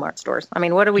our Walmart stores. I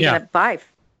mean, what are we going to buy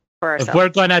for ourselves? If we're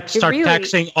going to start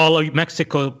taxing all of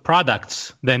Mexico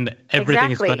products, then everything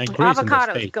is going to increase in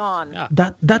the States. Gone. Yeah.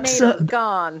 That's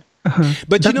gone.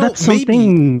 But that's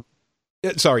something.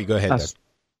 Sorry, go ahead.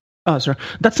 Sir,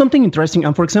 that's something interesting.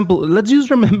 And for example, let's just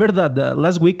remember that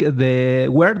last week we're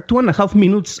 2.5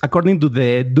 minutes, according to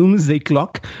the doomsday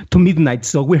clock, to midnight.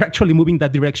 So we're actually moving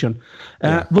that direction.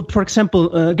 But for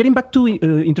example, getting back to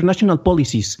international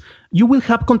policies, you will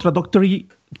have contradictory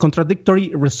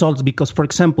results, because, for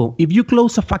example, if you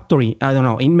close a factory, I don't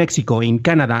know, in Mexico, in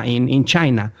Canada, in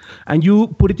China, and you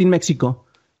put it in Mexico,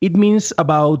 it means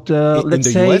about,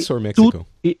 let's say... In the US or Mexico?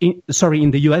 Sorry, in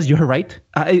the US, you're right.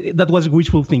 That was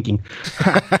wishful thinking.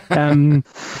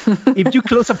 If you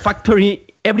close a factory,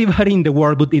 everybody in the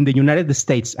world, but in the United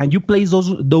States, and you place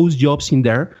those jobs in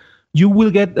there, you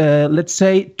will get, let's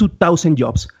say, 2,000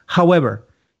 jobs. However,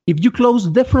 if you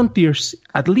close the frontiers,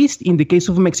 at least in the case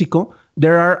of Mexico,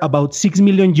 there are about 6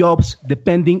 million jobs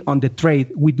depending on the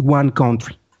trade with one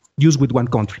country. Used with one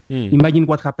country. Imagine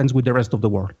what happens with the rest of the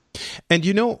world. And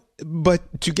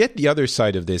but to get the other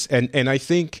side of this, and I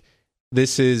think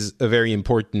this is a very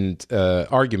important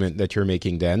argument that you're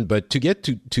making, Dan, but to get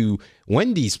to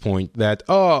Wendy's point that,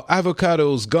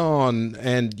 avocado's gone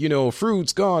and,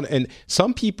 fruit's gone. And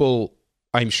some people,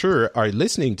 I'm sure, are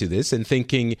listening to this and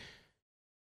thinking,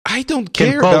 I don't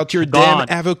care about your damn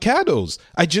avocados.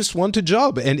 I just want a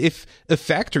job. And if a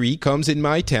factory comes in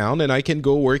my town and I can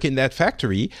go work in that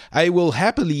factory, I will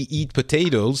happily eat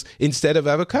potatoes instead of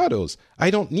avocados. I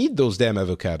don't need those damn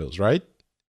avocados, right?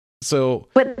 So,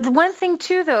 but the one thing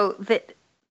too, though, that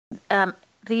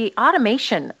the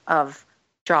automation of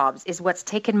jobs is what's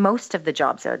taken most of the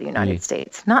jobs out of the United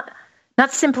States. Not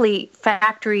simply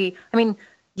factory. I mean,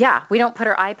 we don't put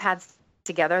our iPads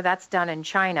together. That's done in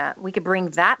China. We could bring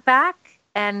that back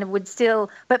and would still,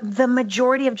 but the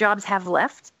majority of jobs have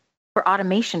left for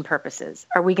automation purposes.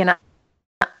 Are we going to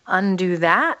undo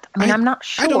that? I mean, I'm not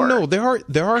sure. I don't know.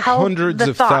 There are hundreds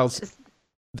of thousands.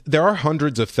 There are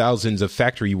hundreds of thousands of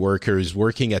factory workers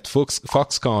working at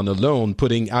Foxconn alone,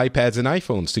 putting iPads and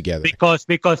iPhones together.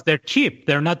 Because they're cheap.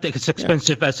 They're not as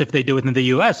expensive as if they do it in the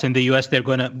U.S. In the U.S., they're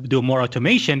going to do more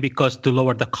automation to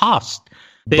lower the cost.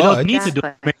 They don't need to do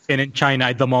automation in China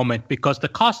at the moment because the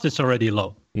cost is already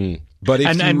low. But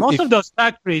and most of those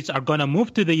factories are going to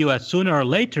move to the U.S. sooner or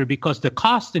later because the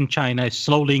cost in China is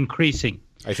slowly increasing.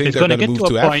 I think they're going to move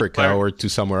to Africa or to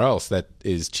somewhere else that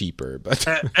is cheaper. But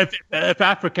if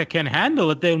Africa can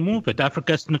handle it, they'll move it.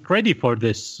 Africa's not ready for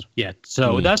this yet.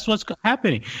 So that's what's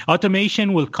happening.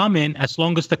 Automation will come in as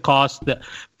long as the cost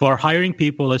for hiring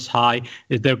people is high.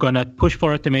 They're going to push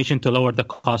for automation to lower the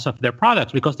cost of their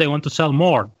products because they want to sell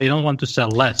more. They don't want to sell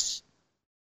less.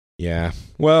 Yeah.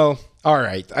 Well, all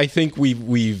right. I think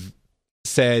we've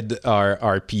said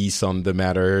our piece on the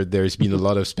matter. There's been a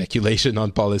lot of speculation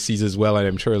on policies as well, and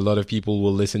I'm sure a lot of people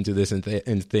will listen to this and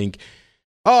think,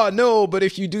 oh no, but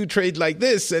if you do trade like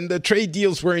this and the trade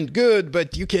deals weren't good,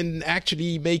 but you can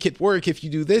actually make it work if you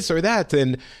do this or that.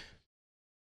 And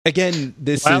again,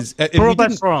 prove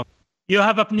us wrong. You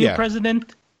have a new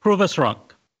president, prove us wrong.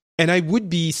 And I would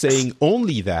be saying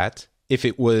only that if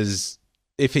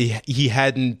he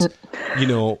hadn't,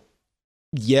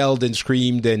 yelled and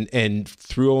screamed and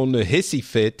thrown a hissy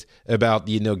fit about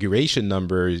the inauguration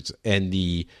numbers and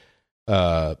the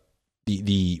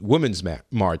Women's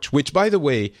March, which, by the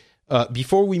way,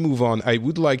 before we move on, I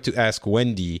would like to ask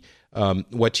Wendy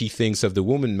what she thinks of the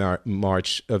Women's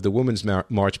March,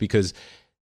 because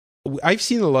I've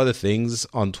seen a lot of things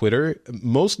on Twitter,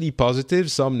 mostly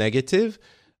positive, some negative,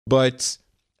 but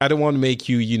I don't want to make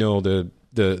you,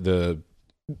 the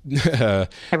I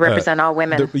represent all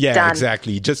women. Done.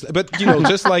 Exactly. Just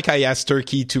like I asked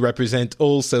Turkey to represent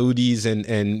all Saudis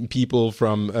and people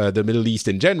from the Middle East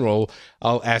in general,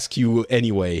 I'll ask you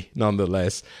anyway,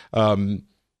 nonetheless.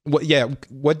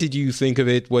 What did you think of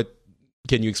it?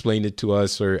 Can you explain it to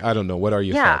us, or I don't know? What are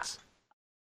your thoughts?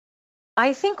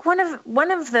 I think one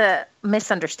of the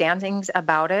misunderstandings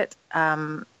about it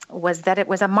was that it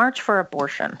was a march for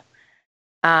abortion.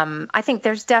 I think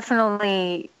there's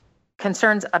definitely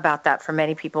concerns about that for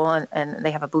many people, and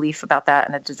they have a belief about that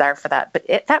and a desire for that. But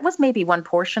that was maybe one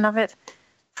portion of it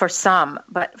for some.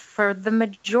 But for the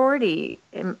majority,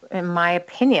 in my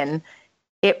opinion,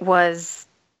 it was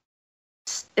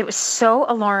so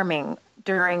alarming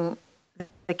during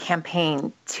the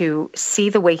campaign to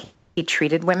see the way he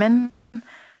treated women,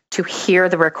 to hear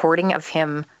the recording of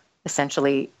him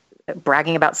essentially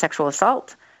bragging about sexual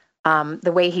assault.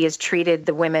 The way he has treated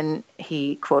the women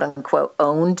he, quote unquote,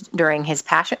 owned during his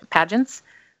pageants.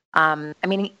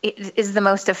 It is the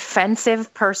most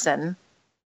offensive person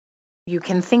you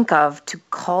can think of to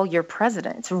call your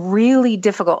president. It's really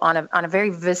difficult on a very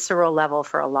visceral level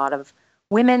for a lot of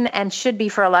women, and should be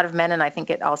for a lot of men, and I think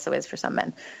it also is for some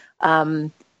men,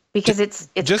 because it's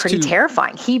pretty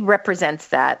terrifying. He represents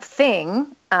that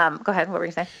thing. Go ahead. What were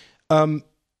you saying?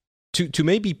 To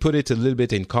maybe put it a little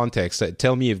bit in context,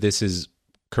 tell me if this is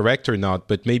correct or not,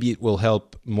 but maybe it will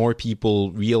help more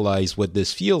people realize what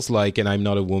this feels like. And I'm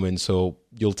not a woman, so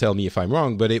you'll tell me if I'm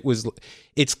wrong, but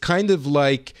it's kind of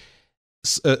like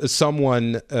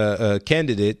someone, a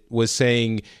candidate was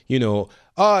saying,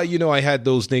 I had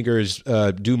those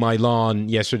niggers do my lawn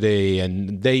yesterday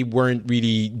and they weren't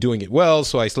really doing it well,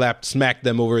 so I smacked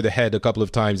them over the head a couple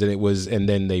of times and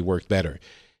then they worked better.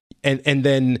 And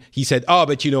then he said,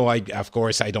 but of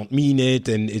course I don't mean it,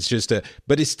 and it's just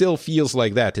but it still feels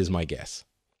like that, is my guess.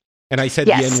 And I said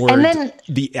the N-word,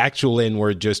 the actual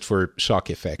N-word, just for shock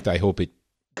effect. I hope it.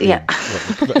 Yeah.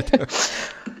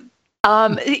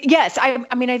 Yes,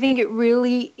 I think it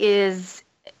really is,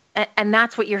 and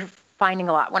that's what you're finding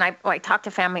a lot when I talk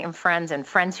to family and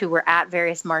friends who were at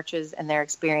various marches and their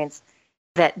experience,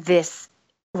 that this,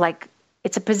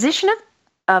 it's a position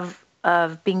of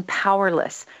being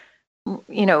powerless.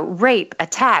 Rape,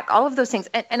 attack, all of those things.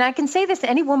 And I can say this,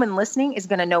 any woman listening is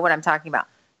going to know what I'm talking about.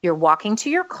 You're walking to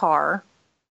your car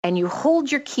and you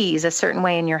hold your keys a certain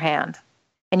way in your hand.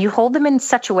 And you hold them in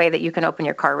such a way that you can open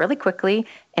your car really quickly.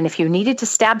 And if you needed to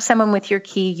stab someone with your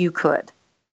key, you could.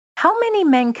 How many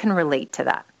men can relate to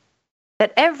that?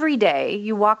 That every day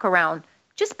you walk around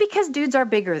just because dudes are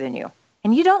bigger than you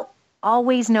and you don't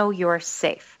always know you're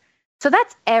safe. So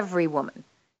that's every woman.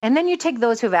 And then you take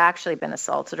those who have actually been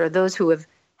assaulted, or those who have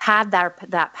had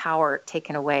that power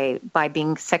taken away by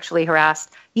being sexually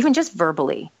harassed, even just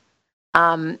verbally.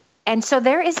 And so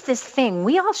there is this thing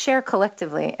we all share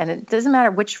collectively, and it doesn't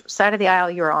matter which side of the aisle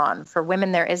you're on. For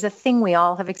women, there is a thing we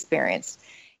all have experienced.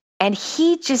 And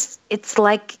it's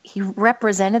like he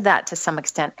represented that to some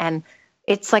extent. And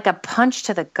it's like a punch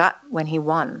to the gut when he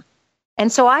won.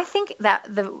 And so I think that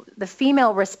the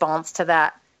female response to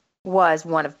that was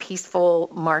one of peaceful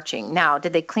marching. Now,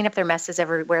 did they clean up their messes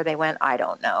everywhere they went? I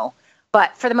don't know.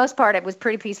 But for the most part, it was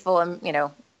pretty peaceful and,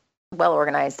 well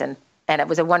organized, and it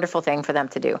was a wonderful thing for them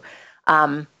to do.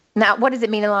 Now, what does it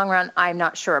mean in the long run? I'm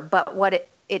not sure. But what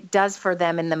it does for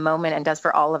them in the moment and does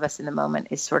for all of us in the moment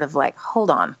is sort of like, hold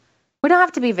on. We don't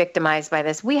have to be victimized by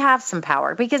this. We have some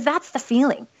power, because that's the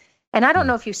feeling. And I don't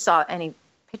know if you saw any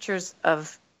pictures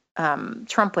of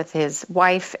Trump with his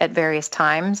wife at various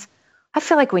times. I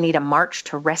feel like we need a march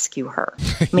to rescue her.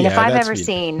 I mean, if I've ever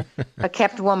seen a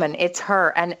kept woman, it's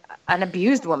her, and an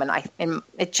abused woman. And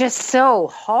it's just so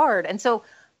hard. And so,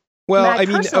 well, I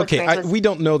mean, okay, we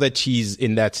don't know that she's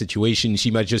in that situation. She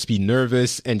might just be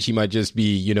nervous, and she might just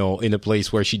be, you know, in a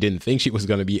place where she didn't think she was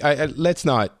going to be. Let's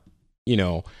not, you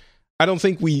know, I don't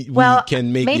think we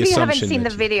can make the assumption. Maybe you haven't seen the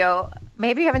video.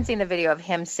 Maybe you haven't seen the video of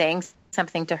him saying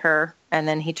something to her, and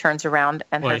then he turns around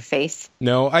and her face.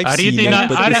 No, I've seen it,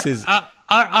 but this is...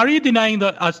 Are you denying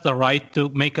us the right to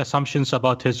make assumptions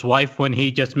about his wife when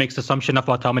he just makes assumption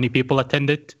about how many people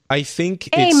attended? I think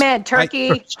Amen,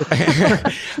 Turkey.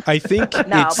 I think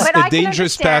it's a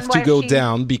dangerous path to go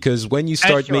down, because when you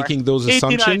start making those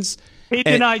assumptions...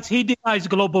 He denies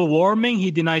global warming.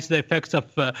 He denies the effects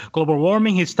of global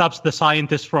warming. He stops the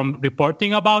scientists from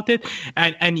reporting about it.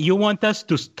 And you want us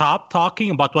to stop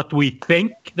talking about what we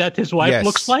think that his wife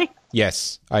looks like?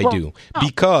 Yes, I do. No.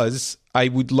 Because I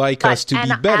would like us to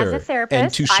be better and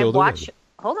to show the way.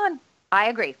 Hold on. I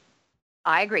agree.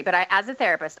 But as a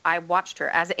therapist, I watched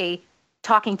her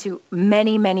talking to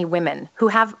many, many women who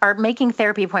are making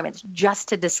therapy appointments just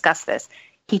to discuss this.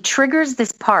 He triggers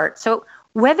this part. So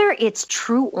whether it's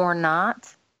true or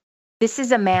not, this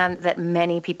is a man that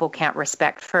many people can't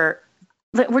respect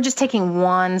we're just taking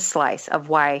one slice of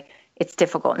why it's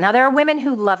difficult. Now, there are women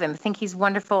who love him, think he's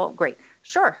wonderful, great.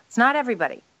 Sure, it's not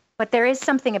everybody, but there is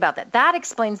something about that. That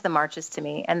explains the marches to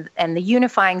me, and the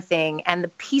unifying thing and the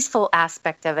peaceful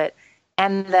aspect of it,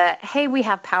 and the, hey, we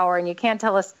have power and you can't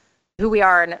tell us who we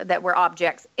are and that we're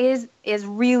objects is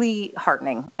really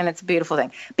heartening, and it's a beautiful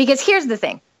thing. Because here's the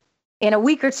thing. In a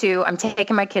week or two, I'm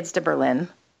taking my kids to Berlin,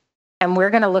 and we're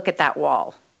going to look at that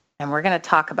wall, and we're going to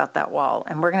talk about that wall,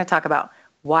 and we're going to talk about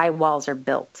why walls are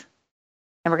built,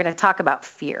 and we're going to talk about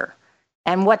fear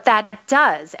and what that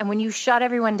does. And when you shut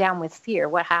everyone down with fear,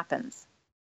 what happens?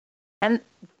 And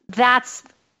that's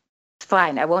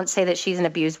fine. I won't say that she's an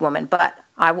abused woman, but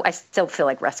I still feel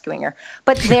like rescuing her.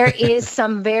 But there is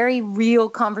some very real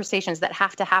conversations that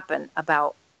have to happen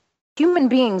about human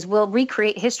beings will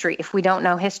recreate history if we don't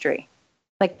know history.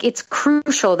 Like, it's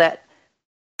crucial that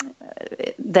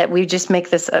we just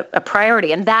make this a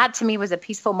priority. And that, to me, was a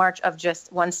peaceful march of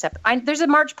just one step. There's a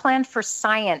march planned for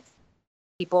science,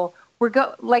 people.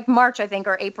 Like March, I think,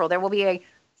 or April, there will be a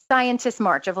scientist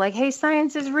march of like, hey,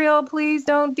 science is real. Please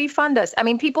don't defund us. I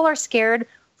mean, people are scared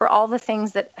for all the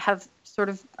things that have sort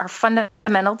of are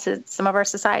fundamental to some of our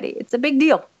society. It's a big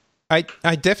deal. I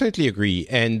definitely agree.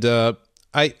 And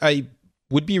I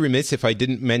would be remiss if I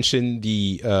didn't mention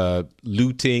the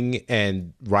looting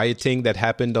and rioting that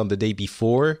happened on the day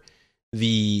before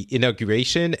the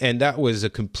inauguration, and that was a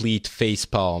complete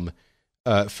facepalm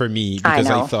for me, because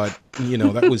I thought,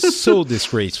 that was so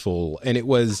disgraceful, and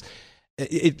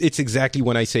it's exactly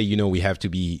when I say, we have to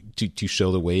be to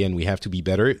show the way and we have to be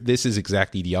better. This is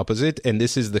exactly the opposite, and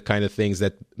this is the kind of things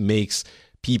that makes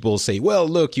people say, well,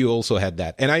 look, you also had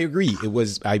that. And I agree.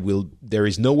 There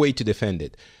is no way to defend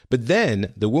it. But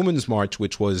then the Women's March,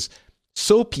 which was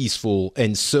so peaceful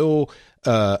and so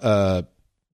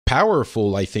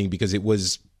powerful, I think, because it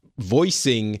was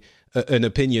voicing an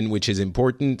opinion which is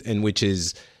important and which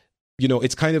is,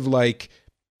 it's kind of like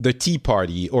the Tea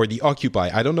Party or the Occupy.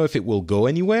 I don't know if it will go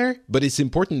anywhere, but it's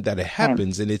important that it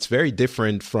happens. And it's very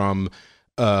different from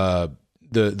the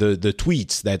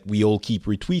tweets that we all keep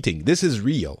retweeting. This is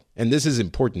real, and this is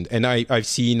important. And I've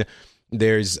seen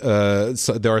there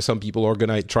are some people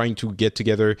trying to get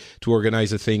together to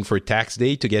organize a thing for tax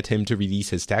day to get him to release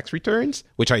his tax returns,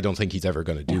 which I don't think he's ever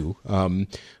going to do.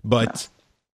 But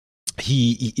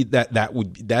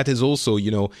that is also,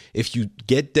 if you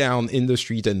get down in the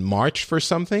street and march for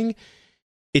something,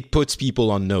 it puts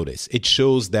people on notice. It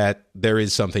shows that there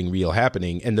is something real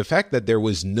happening, and the fact that there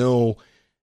was no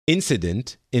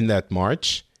incident in that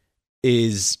march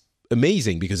is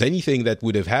amazing, because anything that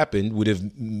would have happened would have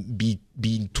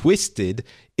been twisted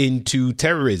into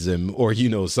terrorism or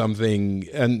something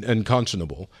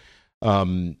unconscionable.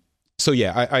 So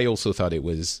yeah, I also thought it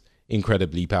was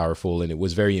incredibly powerful, and it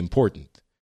was very important.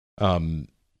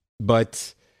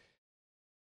 But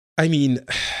I mean,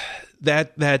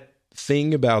 that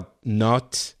thing about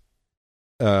not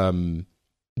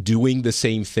doing the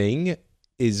same thing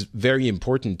is very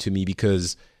important to me,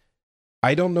 because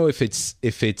I don't know if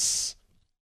it's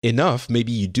enough.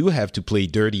 Maybe you do have to play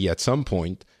dirty at some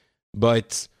point,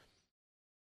 but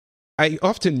I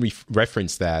often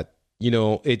reference that,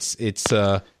 it's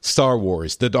Star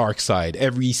Wars, the dark side.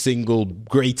 Every single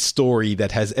great story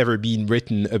that has ever been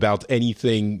written about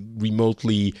anything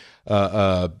remotely,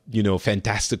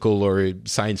 fantastical or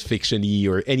science fiction-y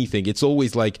or anything, it's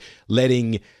always like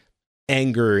letting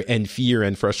anger and fear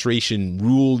and frustration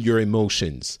rule your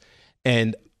emotions.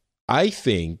 And I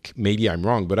think, maybe I'm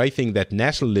wrong, but I think that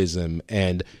nationalism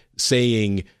and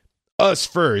saying us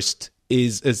first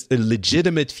is a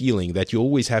legitimate feeling that you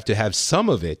always have to have some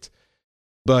of it.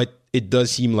 But it does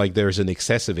seem like there's an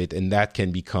excess of it, and that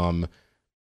can become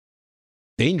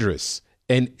dangerous.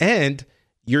 And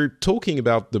you're talking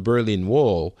about the Berlin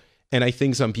Wall, and I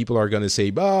think some people are going to say,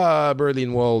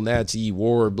 Berlin Wall, Nazi,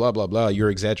 war, blah, blah, blah,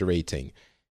 you're exaggerating.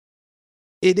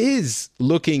 It is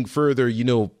looking further,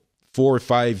 4,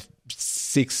 5,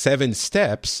 6, 7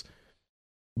 steps,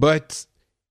 but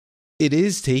it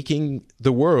is taking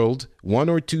the world 1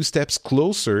 or 2 steps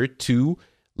closer to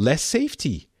less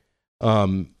safety.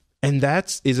 And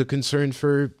that is a concern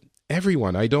for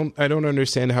everyone. I don't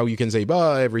understand how you can say,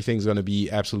 everything's going to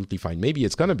be absolutely fine. Maybe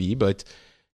it's going to be, but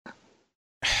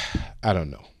I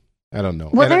don't know.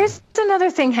 Well, there's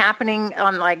another thing happening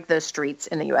on like the streets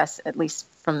in the U.S., at least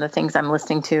from the things I'm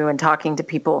listening to and talking to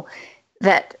people,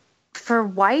 that for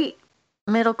white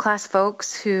middle-class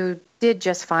folks who did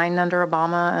just fine under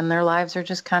Obama and their lives are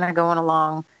just kind of going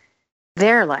along,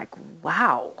 they're like,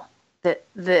 wow.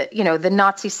 The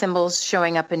Nazi symbols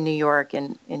showing up in New York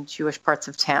and in Jewish parts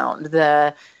of town, just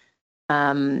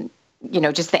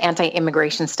the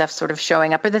anti-immigration stuff sort of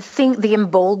showing up, or the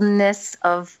emboldenedness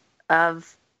of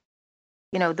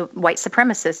the white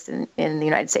supremacists in the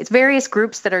United States, various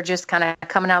groups that are just kind of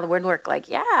coming out of the woodwork, like,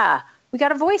 yeah, we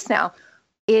got a voice now,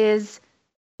 is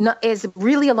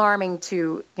really alarming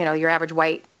to your average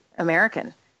white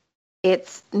American.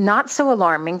 It's not so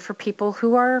alarming for people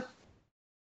who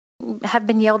have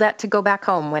been yelled at to go back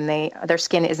home when their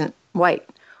skin isn't white,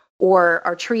 or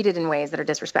are treated in ways that are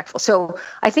disrespectful. So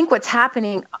I think what's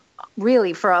happening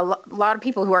really for a lot of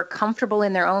people who are comfortable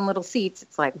in their own little seats,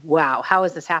 it's like, wow, how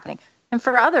is this happening? And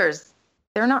for others,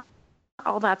 they're not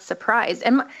all that surprised.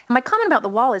 And my comment about the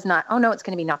wall is not, oh no, it's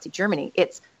going to be Nazi Germany.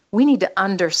 It's, we need to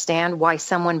understand why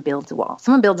someone builds a wall.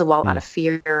 Someone builds a wall out of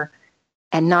fear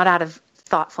and not out of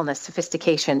thoughtfulness,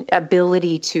 sophistication,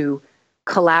 ability to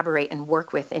collaborate and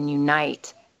work with and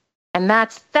unite. And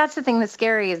that's the thing that's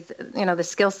scary is, the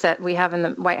skill set we have in the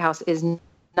White House is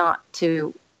not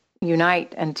to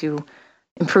unite and to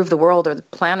improve the world or the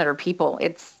planet or people.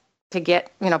 It's to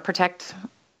protect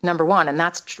number one. And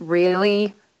that's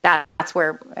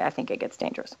where I think it gets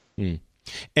dangerous.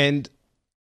 And,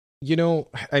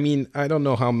 I don't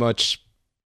know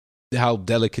how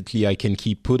delicately I can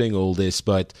keep putting all this,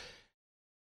 but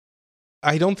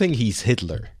I don't think he's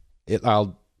Hitler.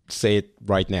 I'll say it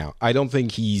right now. I don't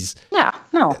think he's... Yeah,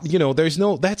 no.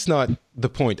 That's not the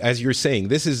point. As you're saying,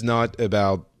 this is not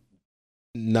about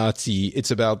Nazi.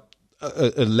 It's about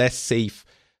a less safe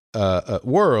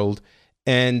world.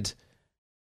 And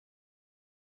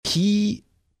he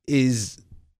is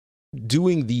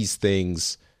doing these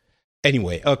things...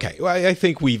 Anyway, okay. Well, I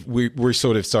think we're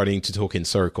sort of starting to talk in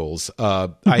circles.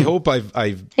 I hope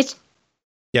I've...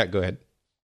 Yeah, go ahead.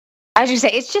 As you say,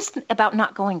 it's just about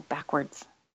not going backwards.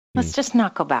 Let's just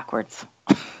not go backwards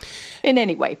in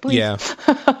any way, please. Yeah.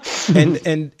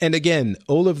 and again,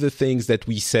 all of the things that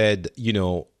we said,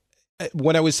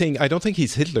 when I was saying, I don't think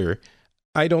he's Hitler.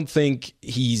 I don't think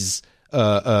he's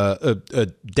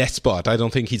a despot. I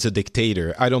don't think he's a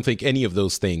dictator. I don't think any of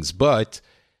those things. But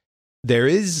there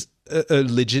is a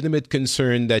legitimate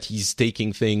concern that he's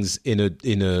taking things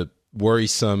in a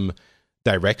worrisome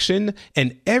direction.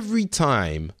 And every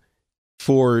time,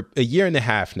 for a year and a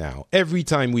half now, every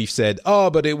time we've said,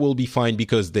 but it will be fine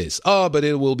because this, but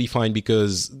it will be fine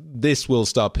because this will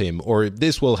stop him, or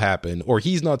this will happen, or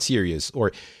he's not serious,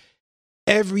 or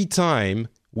every time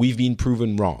we've been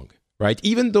proven wrong, right?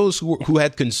 Even those who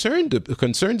had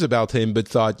concerns about him, but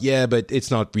thought, yeah, but it's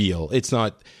not real. It's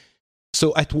not.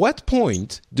 So at what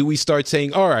point do we start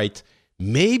saying, all right,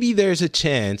 maybe there's a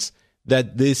chance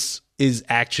that this is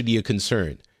actually a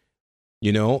concern?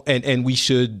 And we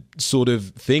should sort of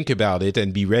think about it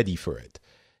and be ready for it.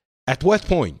 At what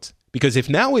point? Because if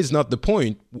now is not the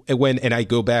point, and I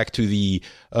go back to the,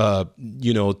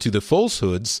 to the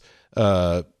falsehoods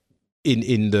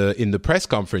in the press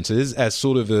conferences as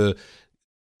sort of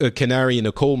a canary in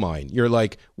a coal mine. You're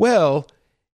like, well,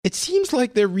 it seems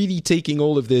like they're really taking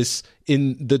all of this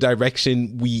in the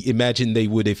direction we imagined they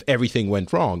would if everything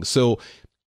went wrong. So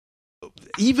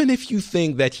even if you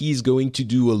think that he's going to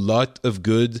do a lot of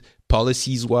good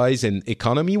policies-wise and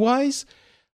economy-wise,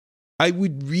 I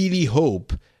would really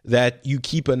hope that you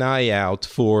keep an eye out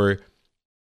for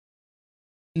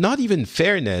not even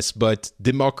fairness, but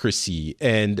democracy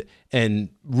and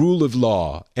rule of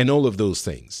law and all of those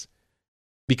things.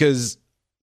 Because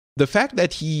the fact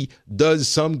that he does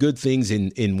some good things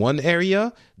in one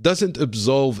area doesn't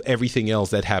absolve everything else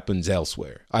that happens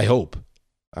elsewhere. I hope.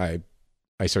 I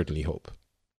certainly hope.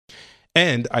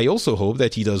 And I also hope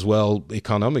that he does well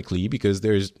economically, because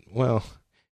if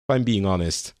I'm being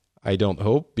honest, I don't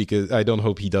hope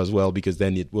he does well, because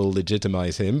then it will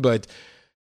legitimize him. But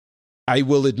I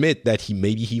will admit that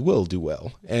maybe he will do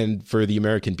well. And for the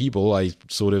American people, I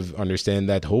sort of understand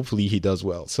that hopefully he does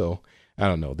well. So I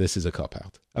don't know. This is a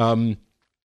cop-out.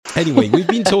 Anyway, we've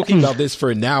been talking about this for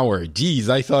an hour. Geez,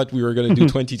 I thought we were going to do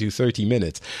 20 to 30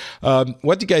 minutes.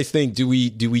 What do you guys think? Do we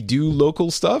do local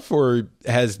stuff, or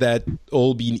has that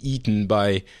all been eaten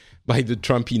by the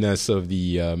Trumpiness of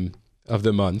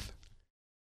the month?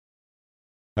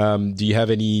 Do you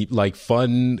have any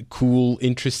fun, cool,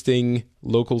 interesting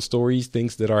local stories,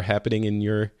 things that are happening in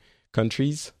your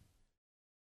countries?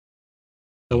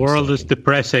 The world is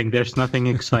depressing. There's nothing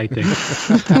exciting.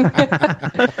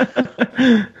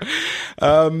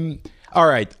 All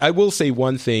right. I will say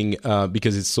one thing,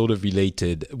 because it's sort of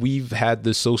related. We've had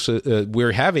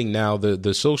we're having now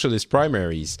the socialist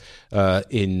primaries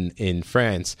in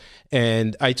France.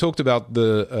 And I talked about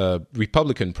the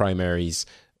Republican primaries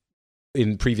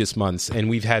in previous months, and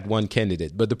we've had one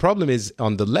candidate. But the problem is,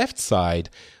 on the left side,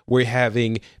 we're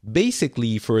having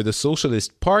basically for the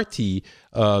Socialist Party,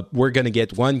 we're going to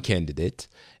get one candidate,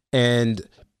 and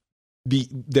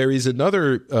there is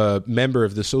another member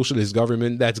of the socialist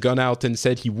government that's gone out and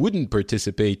said he wouldn't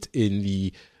participate in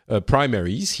the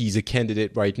primaries. He's a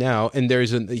candidate right now, and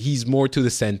he's more to the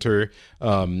center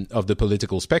of the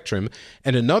political spectrum.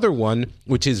 And another one,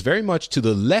 which is very much to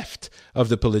the left of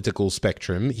the political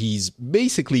spectrum, he's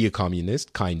basically a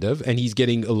communist, kind of, and he's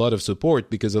getting a lot of support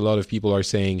because a lot of people are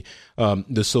saying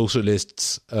the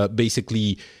socialists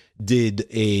basically did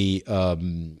a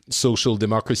social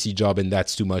democracy job, and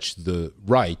that's too much to the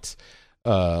right.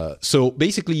 So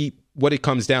basically what it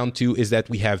comes down to is that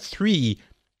we have three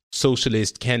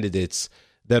socialist candidates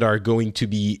that are going to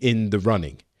be in the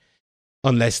running,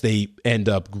 unless they end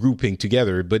up grouping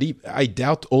together. But I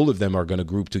doubt all of them are going to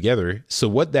group together. So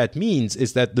what that means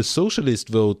is that the socialist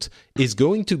vote is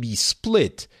going to be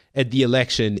split at the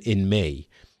election in May.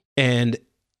 And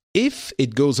if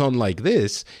it goes on like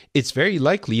this, it's very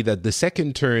likely that the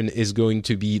second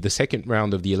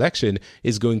round of the election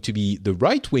is going to be the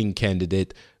right-wing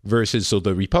candidate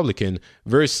the Republican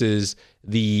versus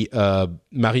the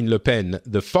Marine Le Pen,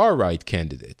 the far-right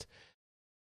candidate,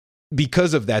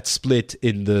 because of that split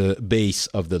in the base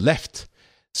of the left.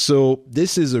 So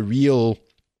this is a real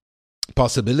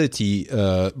possibility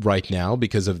right now,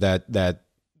 because of that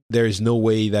there is no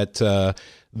way that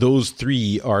those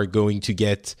three are going to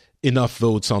get enough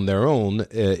votes on their own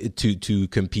to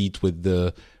compete with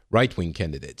the right-wing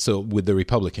candidate, so with the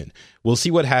Republican. We'll see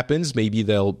what happens. Maybe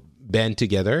they'll band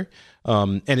together.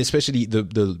 And especially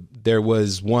there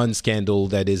was one scandal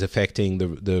that is affecting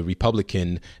the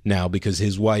Republican now, because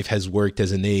his wife has worked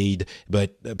as an aide,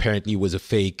 but apparently it was a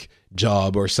fake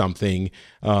job or something.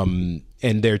 And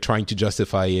they're trying to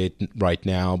justify it right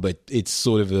now, but it's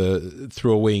sort of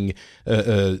throwing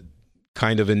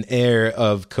kind of an air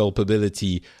of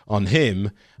culpability on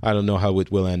him. I don't know how it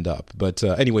will end up. But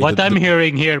anyway. What I'm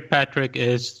hearing here, Patrick,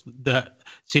 is the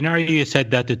scenario you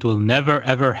said that it will never,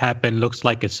 ever happen looks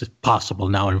like it's possible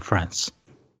now in France.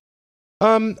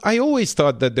 I always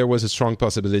thought that there was a strong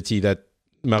possibility that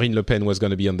Marine Le Pen was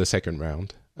going to be on the second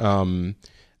round.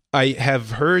 I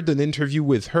have heard an interview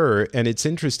with her, and it's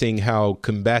interesting how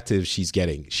combative she's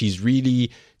getting. She's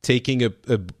really taking a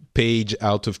page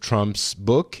out of Trump's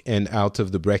book and out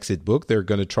of the Brexit book. They're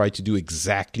going to try to do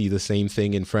exactly the same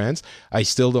thing in France. I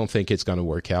still don't think it's going to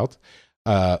work out.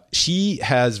 She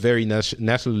has very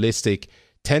nationalistic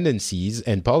tendencies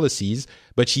and policies,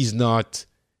 but she's not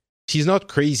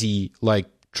crazy like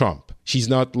Trump. She's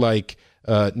not like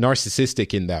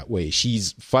narcissistic in that way.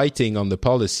 She's fighting on the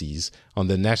policies, on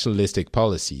the nationalistic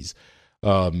policies.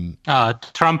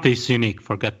 Trump is unique.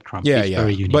 Forget Trump. He's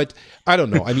very unique. But I don't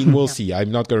know. I mean, we'll see.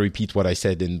 I'm not going to repeat what I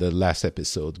said in the last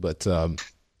episode, but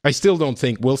I still don't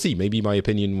think, we'll see. Maybe my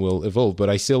opinion will evolve,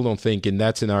 but I still don't think in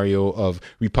that scenario of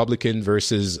Republican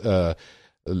versus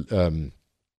Front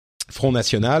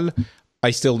National, I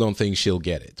still don't think she'll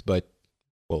get it, but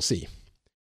we'll see.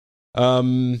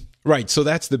 Right, so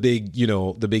that's the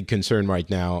big concern right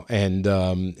now, and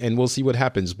we'll see what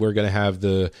happens. We're going to have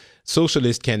the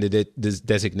socialist candidate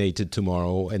designated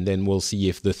tomorrow, and then we'll see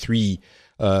if the three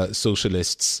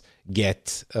socialists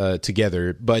get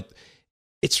together. But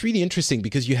it's really interesting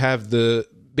because you have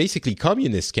basically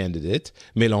communist candidate,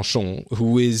 Mélenchon,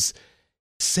 who is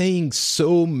saying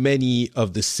so many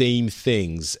of the same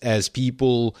things as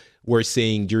people were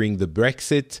saying during the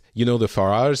Brexit, the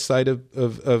Farage side of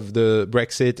the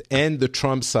Brexit and the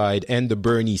Trump side and the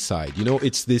Bernie side.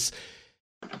 It's this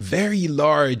very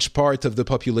large part of the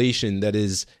population that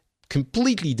is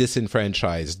completely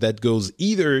disenfranchised, that goes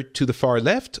either to the far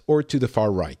left or to the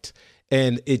far right.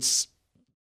 And it's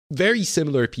very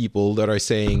similar people that are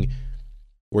saying,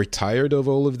 we're tired of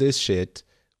all of this shit.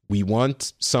 We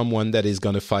want someone that is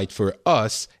going to fight for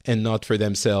us and not for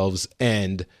themselves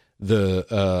and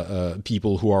the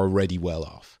people who are already well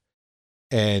off.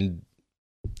 And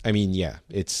I mean, yeah,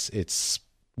 it's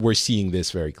we're seeing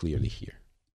this very clearly here.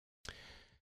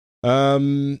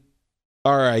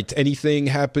 All right. Anything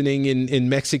happening in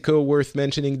Mexico worth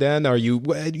mentioning, Dan? You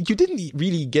didn't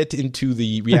really get into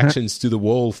the reactions to the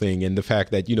wall thing and the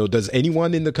fact that, does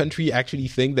anyone in the country actually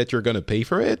think that you're going to pay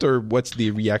for it? Or what's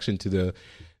the reaction to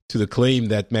the claim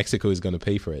that Mexico is going to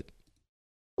pay for it?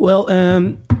 Well,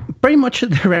 pretty much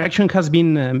the reaction has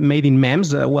been made in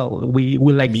memes. We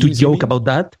like memes, to joke about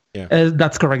that. Yeah.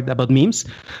 That's correct, about memes.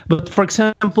 But for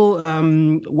example,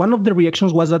 one of the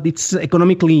reactions was that it's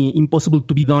economically impossible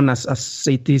to be done as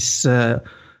it is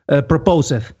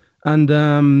proposed.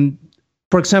 And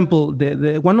for example,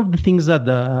 the one of the things that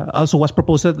also was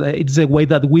proposed, it's the way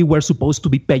that we were supposed to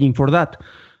be paying for that.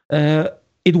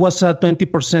 It was a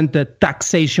 20%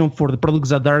 taxation for the products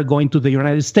that are going to the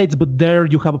United States, but there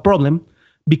you have a problem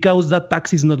because that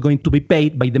tax is not going to be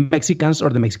paid by the Mexicans or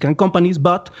the Mexican companies,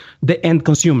 but the end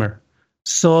consumer.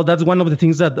 So that's one of the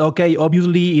things that,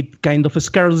 obviously it kind of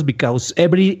scares because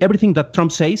everything that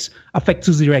Trump says affects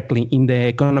us directly in the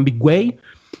economic way.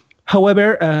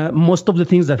 However, most of the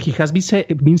things that he has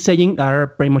been saying are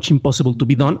pretty much impossible to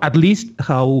be done, at least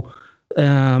how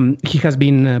he has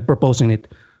been proposing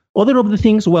it. Other of the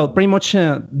things, pretty much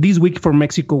this week for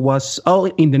Mexico was all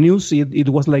in the news. It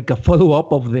was like a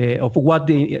follow-up of what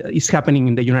is happening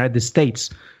in the United States.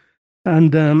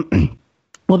 And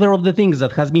other of the things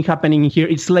that has been happening here,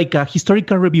 it's like a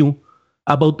historical review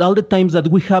about all the times that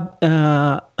we have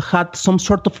had some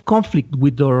sort of conflict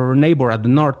with our neighbor at the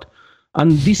north.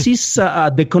 And this is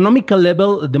at the economical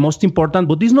level, the most important,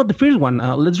 but this is not the first one.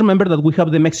 Let's remember that we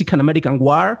have the Mexican-American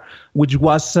War, which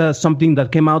was something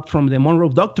that came out from the Monroe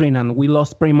Doctrine, and we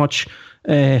lost pretty much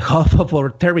half of our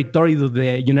territory to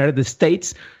the United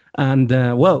States. And,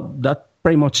 that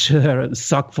pretty much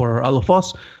sucked for all of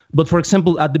us. But for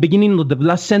example, at the beginning of the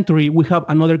last century, we have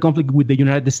another conflict with the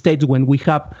United States when we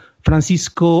have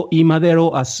Francisco I.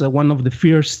 Madero as one of the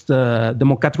first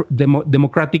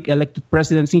democratic elected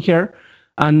presidents in here.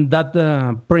 And that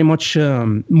pretty much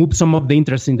moved some of the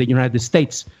interest in the United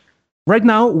States. Right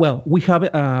now, we have,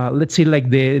 let's say, like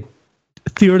the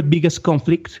third biggest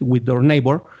conflict with our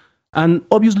neighbor. And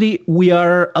obviously, we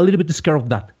are a little bit scared of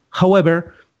that.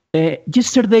 However,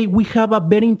 yesterday, we have a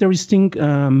very interesting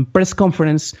press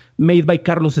conference made by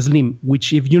Carlos Slim,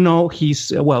 which, if you know, he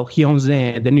owns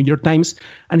the New York Times,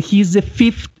 and he's the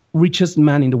fifth richest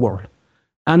man in the world.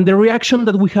 And the reaction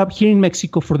that we have here in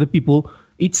Mexico for the people,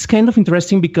 it's kind of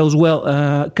interesting because,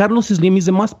 Carlos Slim is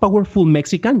the most powerful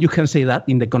Mexican, you can say that,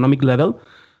 in the economic level,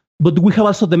 but we have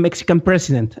also the Mexican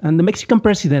president, and the Mexican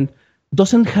president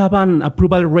doesn't have an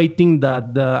approval rating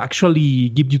that actually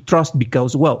gives you trust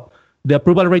because, the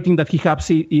approval rating that he has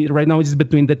right now is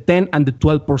between the 10 and the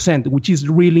 12%, which is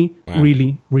really,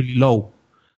 really, really low.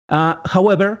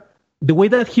 However, the way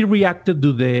that he reacted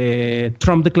to the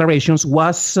Trump declarations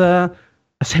was,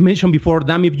 as I mentioned before,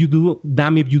 damn if you do,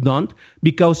 damn if you don't.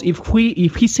 Because if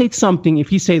he said something, if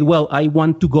he said, I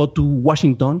want to go to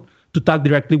Washington to talk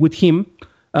directly with him,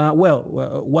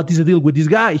 what is the deal with this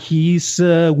guy? He's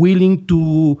willing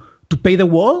to pay the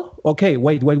wall? Okay,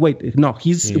 wait. No,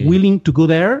 he's willing to go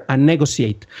there and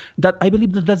negotiate. That I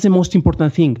believe that's the most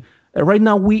important thing. Right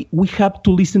now, we have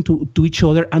to listen to each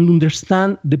other and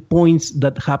understand the points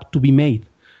that have to be made.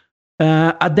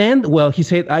 At the end, he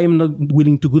said, I am not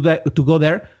willing to go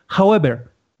there. However,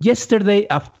 yesterday,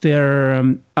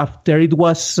 after it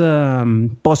was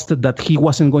posted that he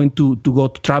wasn't going to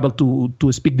travel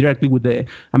to speak directly with the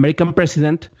American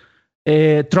president,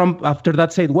 Trump after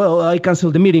that said, I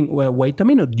canceled the meeting. Wait a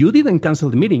minute, you didn't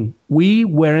cancel the meeting. We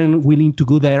weren't willing to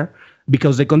go there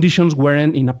because the conditions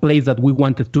weren't in a place that we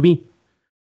wanted to be.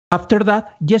 After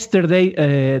that,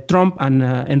 yesterday, Trump and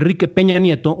Enrique Peña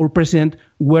Nieto, our president,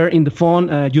 were in the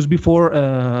phone just before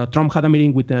Trump had a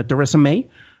meeting with Theresa May.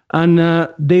 And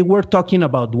they were talking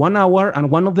about 1 hour.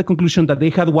 And one of the conclusions that they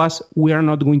had was, we are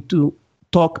not going to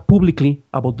talk publicly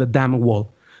about the damn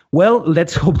wall.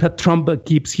 Let's hope that Trump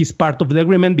keeps his part of the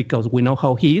agreement because we know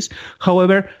how he is.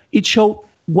 However, it showed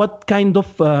what kind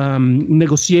of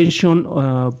negotiation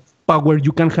power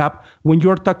you can have when you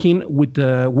are talking with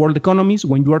world economies,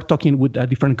 when you are talking with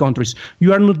different countries.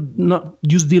 You are not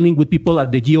just dealing with people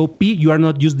at the GOP. You are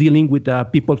not just dealing with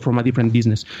people from a different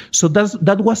business. So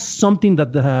that was something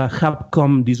that have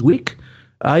come this week.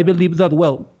 I believe that,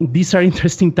 well, these are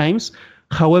interesting times.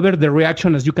 However, the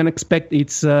reaction, as you can expect,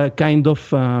 it's kind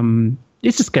of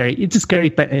it's scary. It's scary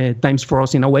times for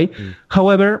us in a way.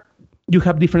 However, you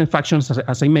have different factions,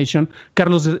 as I mentioned.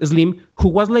 Carlos Slim, who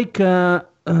was like,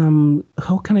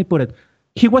 how can I put it?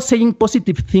 He was saying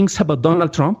positive things about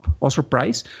Donald Trump, or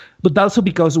surprise, but also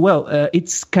because, well,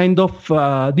 it's kind of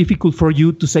difficult for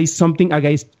you to say something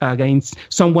against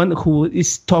someone who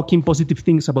is talking positive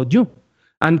things about you.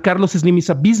 And Carlos Slim is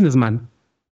a businessman.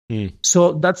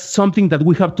 So that's something that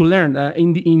we have to learn.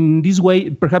 In this way,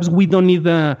 perhaps we don't need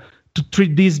to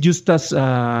treat this just as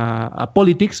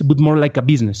politics, but more like a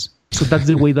business. So that's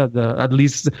the way that at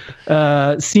least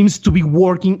seems to be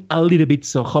working a little bit.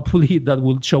 So hopefully that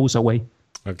will show us a way.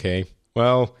 Okay.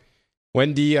 Well,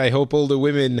 Wendy, I hope all the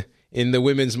women in the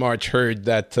Women's March heard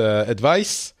that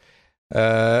advice.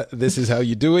 This is how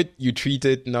you do it. You treat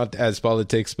it not as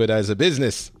politics, but as a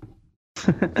business.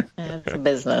 It's a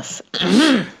business.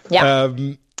 Yeah.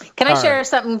 Can I share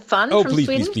something fun from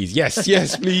Sweden? Please.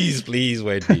 Yes, please,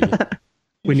 Wendy.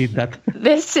 We need that.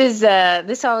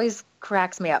 This always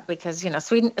cracks me up because,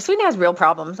 Sweden has real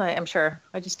problems, I'm sure.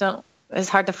 I just don't, it's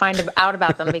hard to find out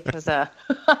about them because,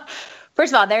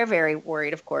 first of all, they're very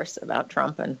worried, of course, about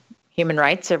Trump, and human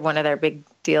rights are one of their big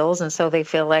deals. And so they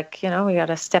feel like, we got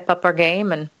to step up our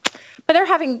game. But they're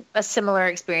having a similar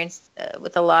experience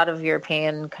with a lot of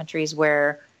European countries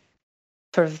where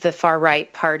sort of the far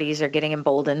right parties are getting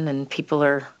emboldened and people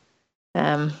are,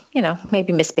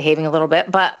 maybe misbehaving a little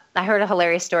bit. But I heard a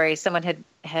hilarious story. Someone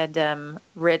had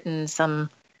written some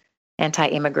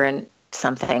anti-immigrant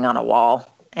something on a wall,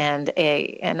 and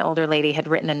an older lady had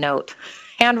written a note,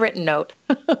 handwritten note,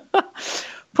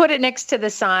 put it next to the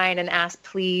sign and asked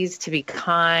please to be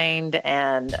kind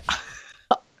and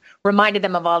reminded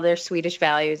them of all their Swedish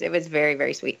values. It was very,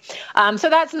 very sweet.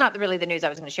 So that's not really the news I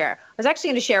was going to share. I was actually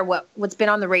going to share what's been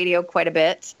on the radio quite a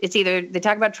bit. It's either they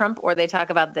talk about Trump or they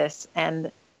talk about this.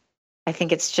 And I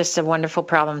think it's just a wonderful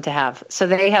problem to have. So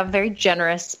they have very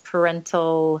generous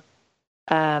parental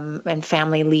and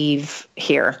family leave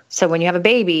here. So when you have a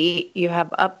baby, you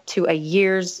have up to a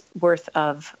year's worth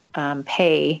of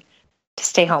pay to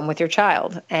stay home with your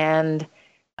child. And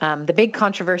the big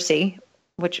controversy,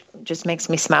 which just makes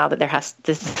me smile that there has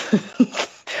this,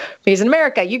 because in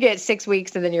America, you get 6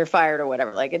 weeks and then you're fired or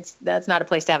whatever. That's not a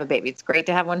place to have a baby. It's great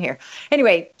to have one here.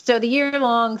 Anyway, so the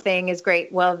year-long thing is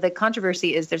great. Well, the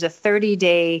controversy is there's a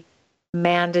 30-day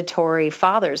mandatory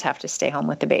fathers have to stay home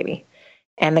with the baby.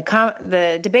 And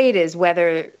the debate is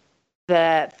whether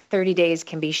the 30 days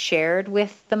can be shared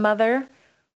with the mother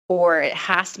or it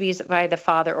has to be used by the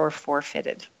father or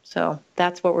forfeited. So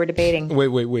that's what we're debating.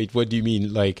 Wait. What do you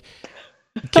mean?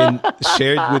 Can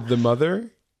shared with the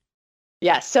mother?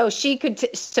 Yeah, so she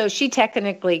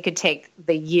technically could take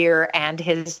the year and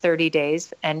his 30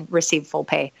 days and receive full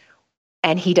pay,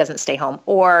 and he doesn't stay home.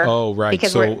 Or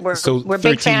because we're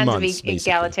big fans of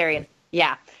egalitarian.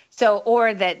 Yeah. So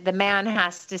or that the man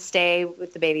has to stay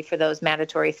with the baby for those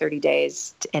mandatory 30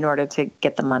 days in order to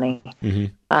get the money.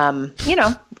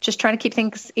 Mm-hmm. Just trying to keep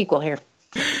things equal here.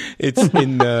 It's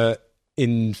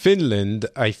in Finland.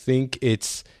 I think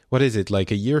it's. What is it,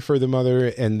 like a year for the mother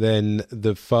and then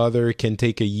the father can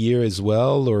take a year as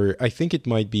well? Or I think it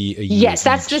might be a year. Yes,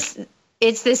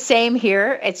 it's the same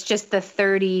here. It's just the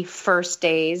 31st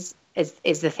days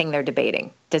is the thing they're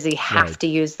debating. Does he have to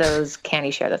use those? Can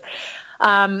he share those?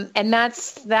 And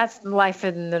that's life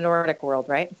in the Nordic world,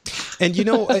 right? And,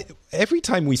 every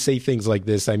time we say things like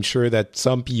this, I'm sure that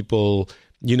some people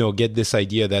get this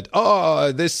idea that,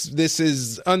 this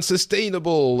is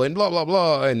unsustainable and blah, blah,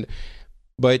 blah.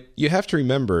 But you have to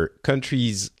remember,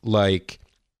 countries like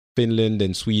Finland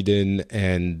and Sweden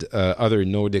and other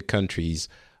Nordic countries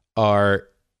are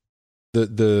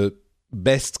the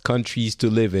best countries to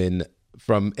live in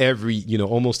from every,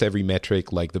 almost every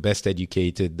metric, like the best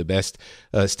educated, the best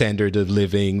standard of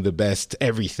living, the best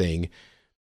everything.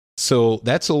 So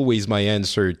that's always my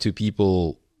answer to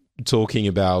people talking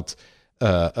about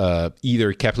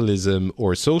either capitalism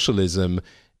or socialism.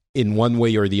 In one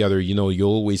way or the other, you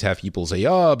always have people say,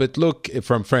 but look,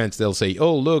 from France, they'll say,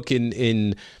 look,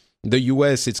 in the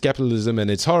US, it's capitalism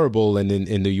and it's horrible. And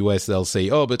in the US, they'll say,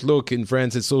 but look, in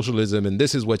France, it's socialism and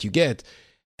this is what you get.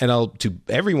 And to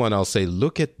everyone, I'll say,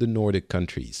 look at the Nordic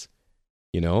countries.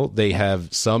 They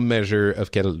have some measure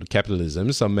of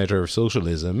capitalism, some measure of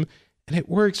socialism, and it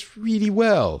works really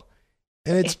well.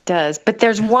 And it does. But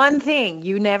there's one thing,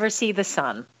 you never see the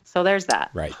sun. So there's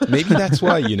that. Right. Maybe that's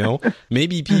why,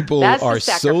 maybe people are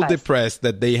so depressed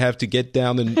that they have to get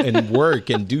down and work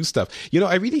and do stuff.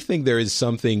 I really think there is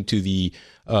something to the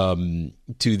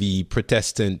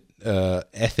Protestant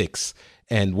ethics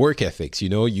and work ethics.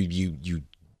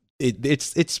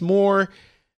 It's more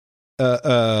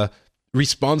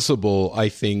responsible, I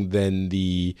think,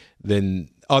 than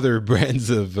other brands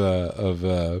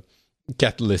of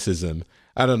Catholicism.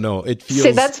 I don't know. It feels.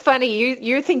 See, that's funny.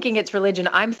 You're thinking it's religion.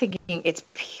 I'm thinking it's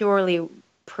purely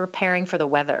preparing for the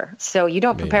weather. So you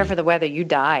don't prepare for the weather, you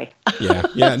die.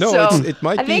 Yeah. No, so it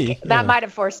might be. I think that might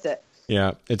have forced it.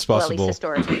 Yeah, it's possible. Well, at least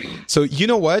historically. So you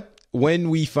know what? When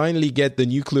we finally get the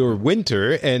nuclear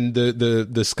winter and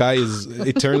the sky is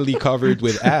eternally covered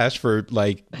with ash for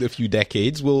like a few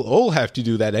decades, we'll all have to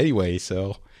do that anyway.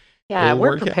 So yeah,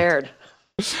 we're prepared.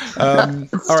 All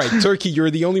right, Turkey,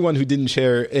 you're the only one who didn't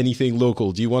share anything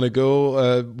local. Do you want to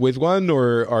go with one,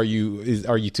 or are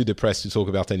you too depressed to talk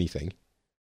about anything?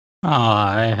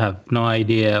 I have no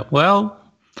idea. Well,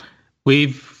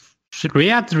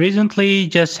 Riyadh recently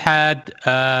just had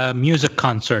a music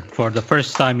concert for the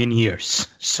first time in years.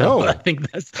 So I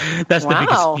think that's the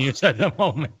biggest news at the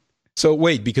moment. So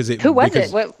wait, who was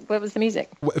it? What was the music?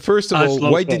 First of all,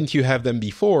 why didn't you have them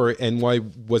before, and why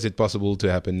was it possible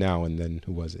to happen now? And then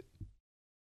who was it?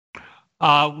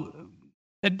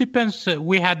 It depends.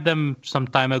 We had them some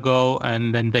time ago,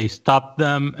 and then they stopped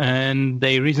them, and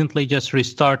they recently just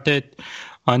restarted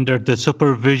under the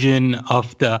supervision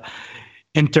of the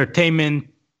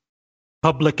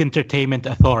Public Entertainment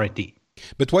Authority.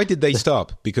 But why did they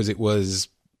stop? Because it was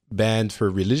banned for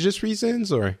religious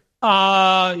reasons, or?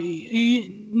 Yeah,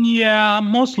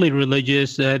 mostly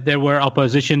religious. There were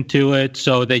opposition to it,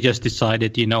 so they just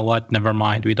decided, you know what, never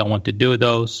mind, we don't want to do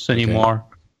those anymore. Okay.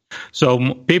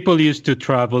 So people used to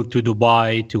travel to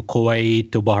Dubai, to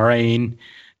Kuwait, to Bahrain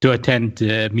to attend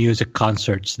music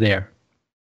concerts there.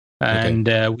 And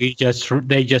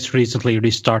they just recently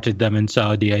restarted them in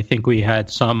Saudi. I think we're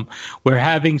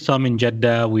having some in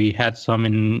Jeddah. We had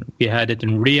it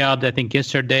in Riyadh, I think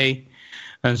yesterday,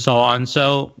 and so on.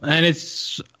 So, and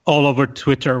it's all over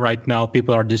Twitter right now.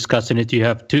 People are discussing it. You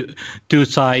have two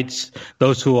sides,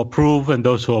 those who approve and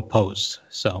those who oppose.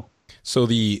 So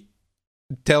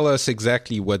tell us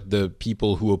exactly what the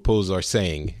people who oppose are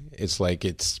saying. It's like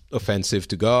it's offensive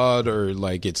to God, or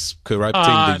like it's corrupting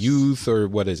the youth, or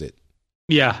what is it?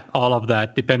 Yeah, all of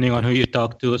that, depending on who you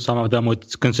talk to. Some of them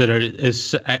would consider it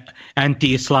as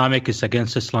anti-Islamic, it's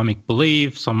against Islamic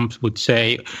belief. Some would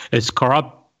say it's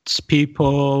corrupts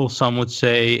people. Some would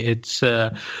say it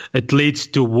leads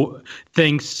to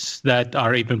things that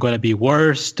are even going to be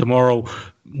worse. Tomorrow,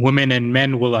 women and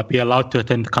men will be allowed to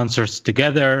attend concerts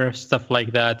together, stuff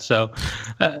like that. So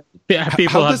people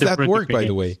how does that work, by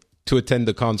the way? To attend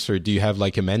the concert, do you have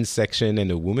like a men's section and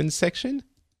a women's section?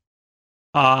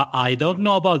 I don't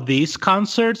know about these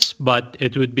concerts, but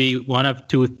it would be one of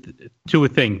three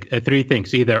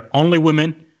things: either only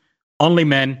women, only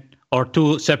men, or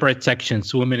two separate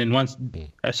sections: women in one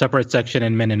separate section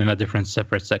and men in a different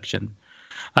separate section.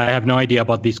 I have no idea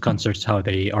about these concerts, how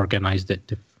they organized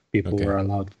it. If people were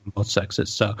allowed from both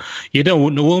sexes, so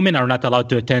women are not allowed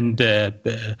to attend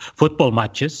football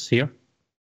matches here.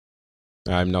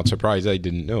 I'm not surprised. I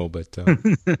didn't know, but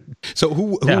so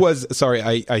who was? Sorry,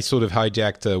 I sort of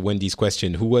hijacked Wendy's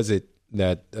question. Who was it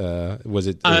that was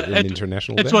it an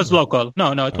international? It was local.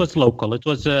 No, it was local. It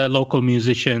was local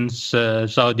musicians,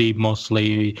 Saudi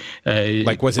mostly.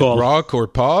 Like, was it rock or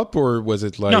pop, or was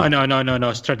it like? No.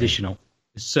 It's traditional.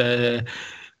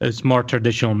 It's more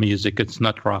traditional music. It's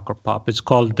not rock or pop. It's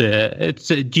called it's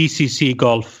GCC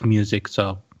golf music.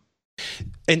 So.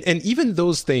 And even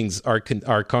those things are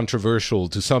controversial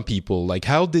to some people. Like,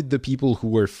 how did the people who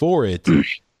were for it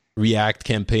react?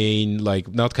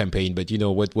 Not campaign, but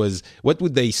what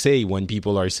would they say when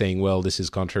people are saying, well, this is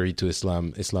contrary to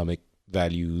Islamic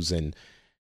values, and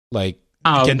like,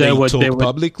 can they talk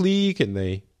publicly? Can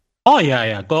they? Oh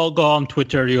yeah. Go on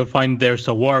Twitter. You'll find there's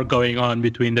a war going on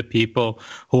between the people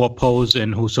who oppose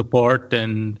and who support,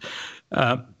 and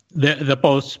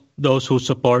those who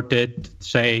support it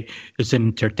say it's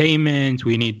entertainment.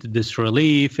 We need this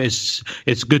relief. It's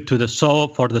good to the soul,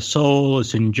 for the soul.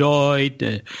 It's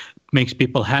enjoyed. Makes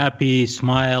people happy,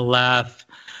 smile, laugh.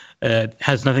 It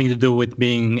has nothing to do with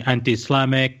being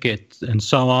anti-Islamic, and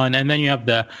so on. And then you have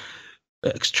the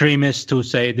extremists who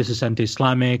say this is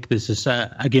anti-Islamic, this is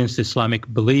against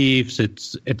Islamic beliefs,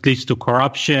 it leads to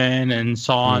corruption, and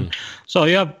so on. So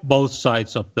you have both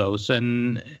sides of those,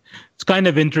 and it's kind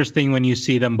of interesting when you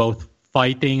see them both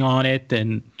fighting on it.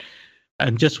 And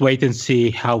and just wait and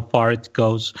see how far it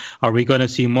goes. Are we going to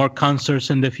see more concerts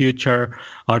in the future?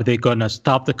 Are they going to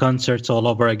stop the concerts all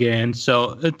over again?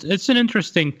 So it's an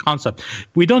interesting concept.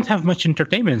 We don't have much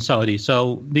entertainment in Saudi,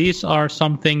 so these are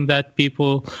something that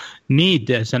people need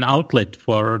as an outlet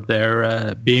for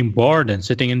their being bored and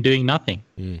sitting and doing nothing.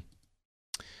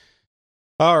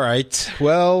 All right.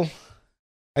 Well,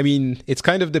 I mean, it's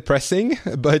kind of depressing,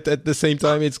 but at the same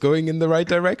time, it's going in the right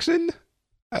direction.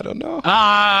 I don't know.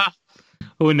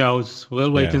 Who knows?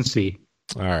 We'll wait and see.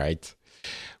 All right.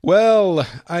 Well,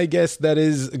 I guess that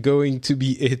is going to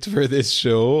be it for this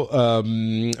show.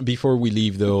 Before we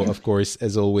leave, though, of course,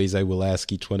 as always, I will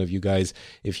ask each one of you guys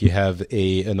if you have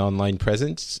an online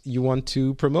presence you want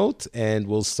to promote. And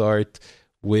we'll start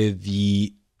with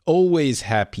the always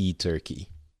happy Turkey.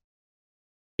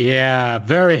 Yeah,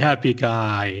 very happy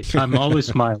guy. I'm always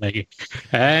smiling.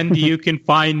 And you can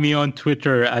find me on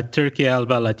Twitter at Turkey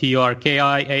Albala,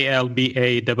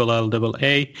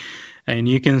 TurkiAlballa. And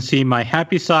you can see my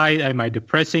happy side and my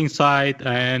depressing side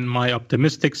and my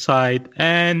optimistic side.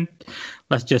 And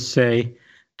let's just say,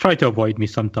 try to avoid me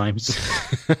sometimes.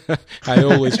 I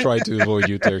always try to avoid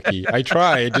you, Turkey. I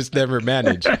try, I just never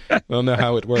manage. I don't know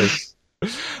how it works.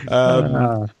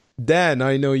 Dan,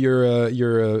 I know you're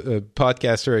a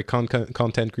podcaster, a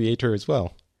content creator as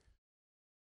well.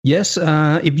 Yes,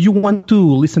 if you want to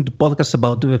listen to podcasts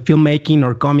about filmmaking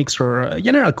or comics or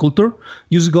general culture,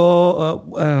 just go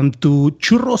to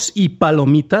Churros y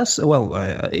Palomitas. Well,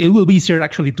 it will be easier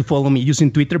actually to follow me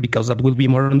using Twitter because that will be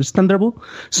more understandable.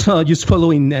 So just follow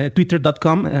in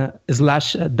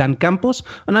twitter.com/Dan Campos,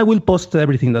 and I will post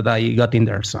everything that I got in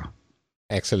there. So.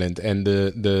 Excellent. And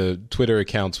the Twitter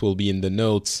accounts will be in the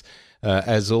notes,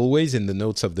 as always, in the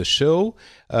notes of the show,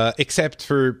 except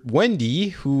for Wendy,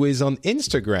 who is on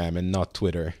Instagram and not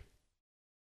Twitter.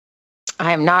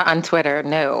 I am not on Twitter,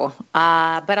 no.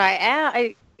 But I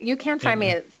am. You can find me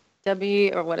at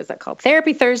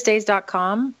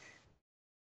therapythursdays.com,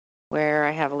 where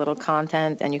I have a little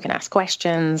content and you can ask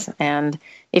questions. And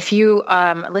if you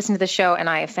listen to the show and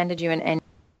I offended you in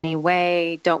any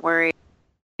way, don't worry.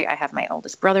 I have my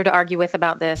oldest brother to argue with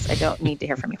about this. I don't need to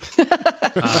hear from you.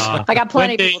 I got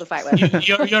plenty of people to fight with.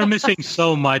 You're missing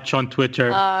so much on Twitter.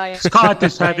 Scott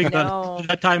is having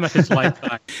the time of his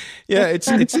lifetime. Yeah, it's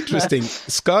interesting.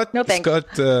 Scott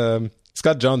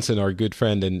Johnson, our good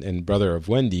friend and brother of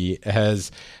Wendy, has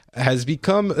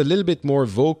become a little bit more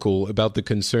vocal about the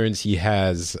concerns he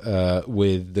has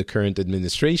with the current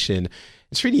administration.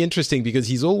 It's really interesting because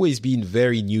he's always been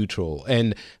very neutral,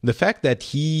 and the fact that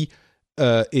he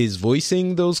is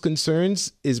voicing those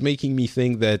concerns is making me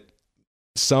think that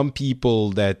some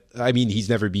people he's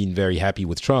never been very happy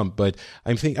with Trump, but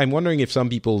I'm wondering if some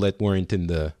people that weren't in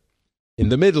the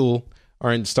middle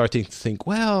aren't starting to think,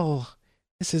 well,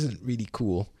 this isn't really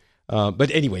cool. But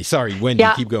anyway, sorry, Wendy,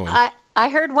 keep going. I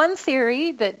heard one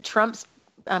theory that Trump's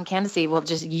candidacy will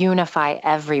just unify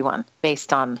everyone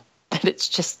based on that it's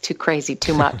just too crazy,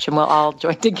 too much, and we'll all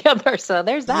join together. So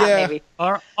there's that, maybe.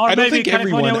 Or I don't maybe think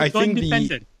everyone. I think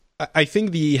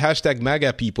the hashtag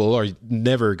MAGA people are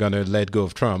never gonna let go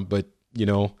of Trump, but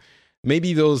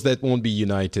maybe those that won't be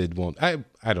united won't. I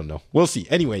don't know. We'll see.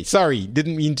 Anyway, sorry,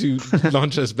 didn't mean to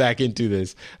launch us back into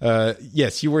this.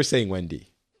 Yes, you were saying, Wendy.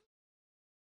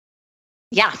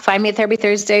 Yeah, find me at Therapy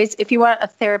Thursdays if you want a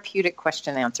therapeutic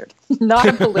question answered, not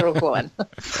a political one.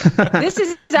 This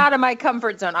is out of my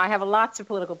comfort zone. I have lots of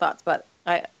political thoughts, but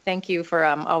I thank you for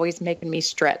always making me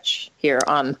stretch here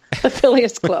on the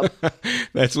Phileas Club.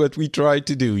 That's what we try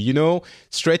to do.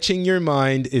 Stretching your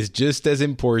mind is just as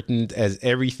important as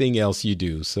everything else you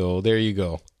do. So there you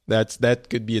go. That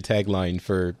could be a tagline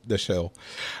for the show.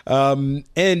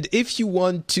 And if you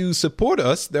want to support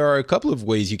us, there are a couple of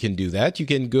ways you can do that. You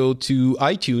can go to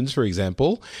iTunes, for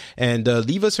example, and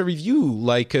leave us a review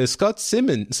like Scott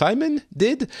Simon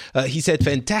did. He said,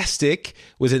 fantastic,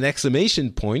 with an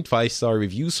exclamation point, 5-star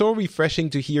review. So refreshing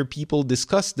to hear people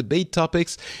discuss debate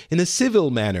topics in a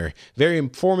civil manner. Very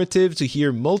informative to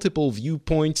hear multiple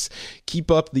viewpoints.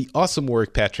 Keep up the awesome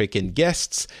work, Patrick and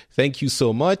guests. Thank you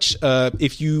so much.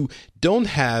 If you don't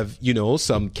have,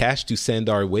 some cash to send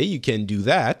our way, you can do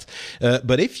that.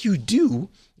 But if you do,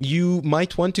 you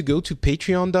might want to go to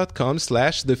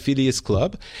patreon.com/the Phileas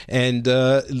Club and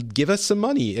give us some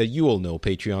money. You all know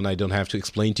Patreon. I don't have to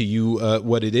explain to you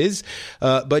what it is.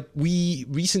 But we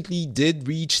recently did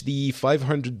reach the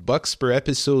 $500 per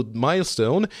episode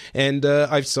milestone, and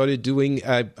I've started doing,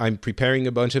 I'm preparing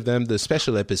a bunch of them, the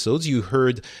special episodes. You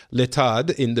heard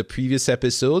Letad in the previous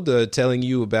episode telling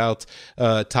you about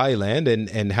Thailand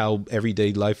and how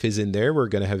everyday life is in there. We're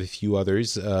going to have a few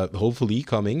others, hopefully,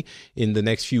 coming in the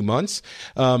next few months.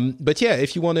 But yeah,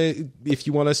 if you want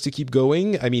us to keep going,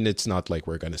 I mean, it's not like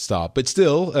we're going to stop, but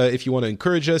still, if you want to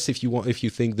encourage us, if you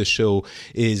think the show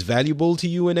is valuable to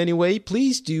you in any way,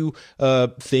 please do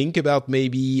think about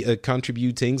maybe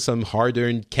contributing some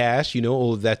hard-earned cash.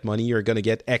 All of that money you're going to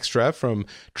get extra from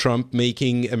Trump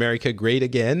making America great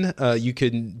again. You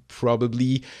can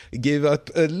probably give up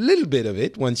a little bit of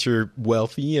it once you're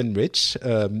wealthy and rich.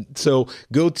 So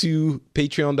go to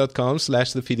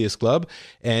patreon.com/the Phileas Club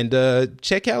and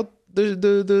check out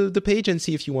the page and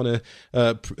see if you want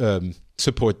to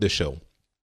support the show.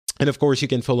 And of course, you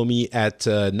can follow me at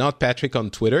NotPatrick on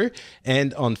Twitter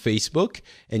and on Facebook.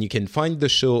 And you can find the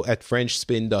show at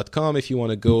FrenchSpin.com if you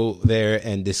want to go there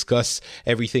and discuss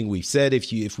everything we've said.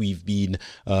 If we've been,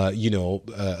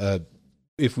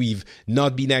 if we've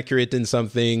not been accurate in some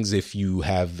things, if you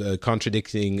have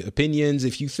contradicting opinions,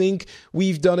 if you think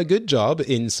we've done a good job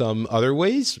in some other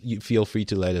ways, you feel free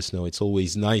to let us know. It's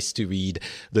always nice to read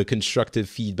the constructive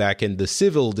feedback and the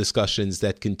civil discussions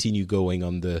that continue going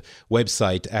on the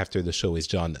website after the show is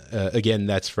done. Again,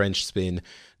 that's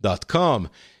FrenchSpin.com.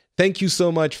 Thank you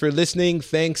so much for listening.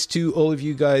 Thanks to all of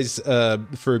you guys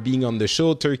for being on the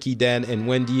show. Turkey, Dan, and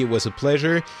Wendy, it was a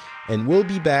pleasure. And we'll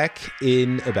be back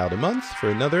in about a month for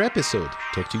another episode.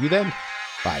 Talk to you then.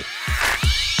 Bye.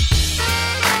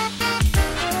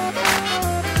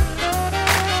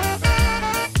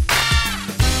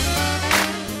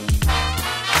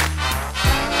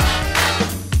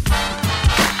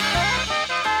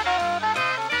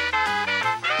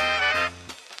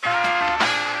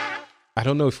 I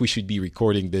don't know if we should be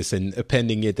recording this and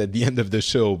appending it at the end of the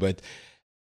show, but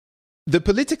the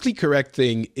politically correct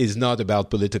thing is not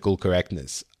about political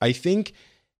correctness. I think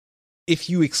if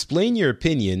you explain your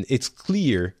opinion, it's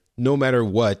clear no matter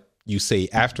what you say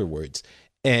afterwards.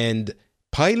 And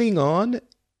piling on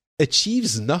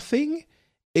achieves nothing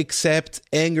except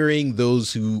angering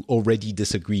those who already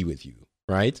disagree with you,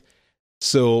 right?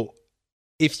 So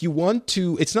if you want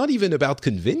to, it's not even about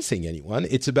convincing anyone.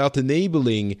 It's about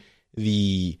enabling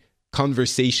the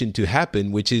conversation to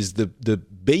happen, which is the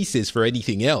basis for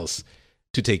anything else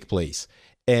to take place.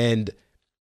 And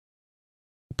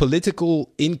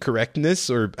political incorrectness,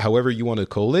 or however you want to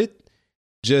call it,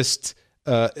 just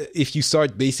if you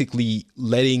start basically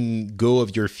letting go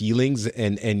of your feelings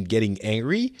and getting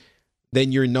angry,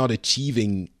 then you're not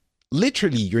achieving,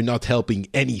 literally, you're not helping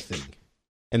anything.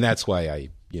 And that's why I,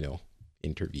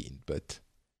 intervened. But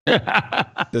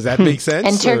does that make sense?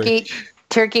 And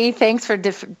Turkey, thanks for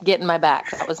getting my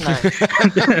back. That was nice.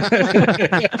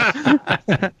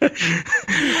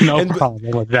 No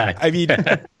problem with that. I mean,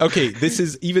 okay, this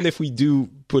is, even if we do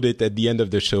put it at the end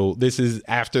of the show, this is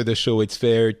after the show. It's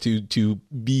fair to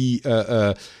be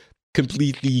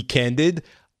completely candid.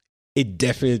 It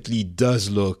definitely does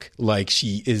look like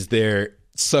she is there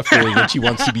suffering and she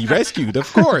wants to be rescued.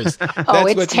 Of course, that's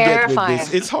it's what terrifying. You get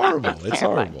with this. It's horrible. It's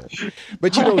horrible.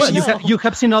 But you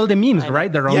have seen all the memes,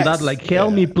 right? Around yes, that, like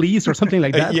 "Help me, please" or something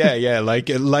like that. Yeah, like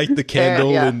the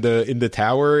candle in the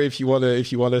tower. If you want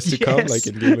us to come, like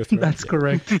in Game of Thrones. That's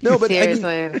correct. No, but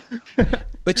Seriously.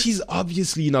 but she's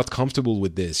obviously not comfortable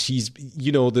with this. She's,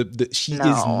 she is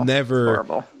No, never.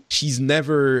 horrible. She's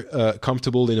never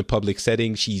comfortable in a public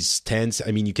setting. She's tense.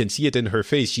 I mean, you can see it in her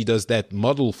face. She does that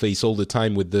model face all the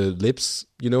time with the lips,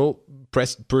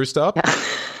 pursed up. Yeah.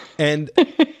 And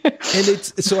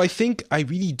it's, so I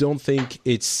really don't think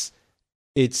it's,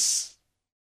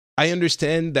 I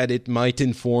understand that it might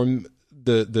inform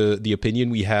the opinion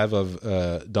we have of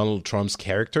Donald Trump's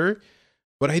character,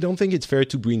 but I don't think it's fair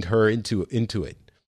to bring her into it.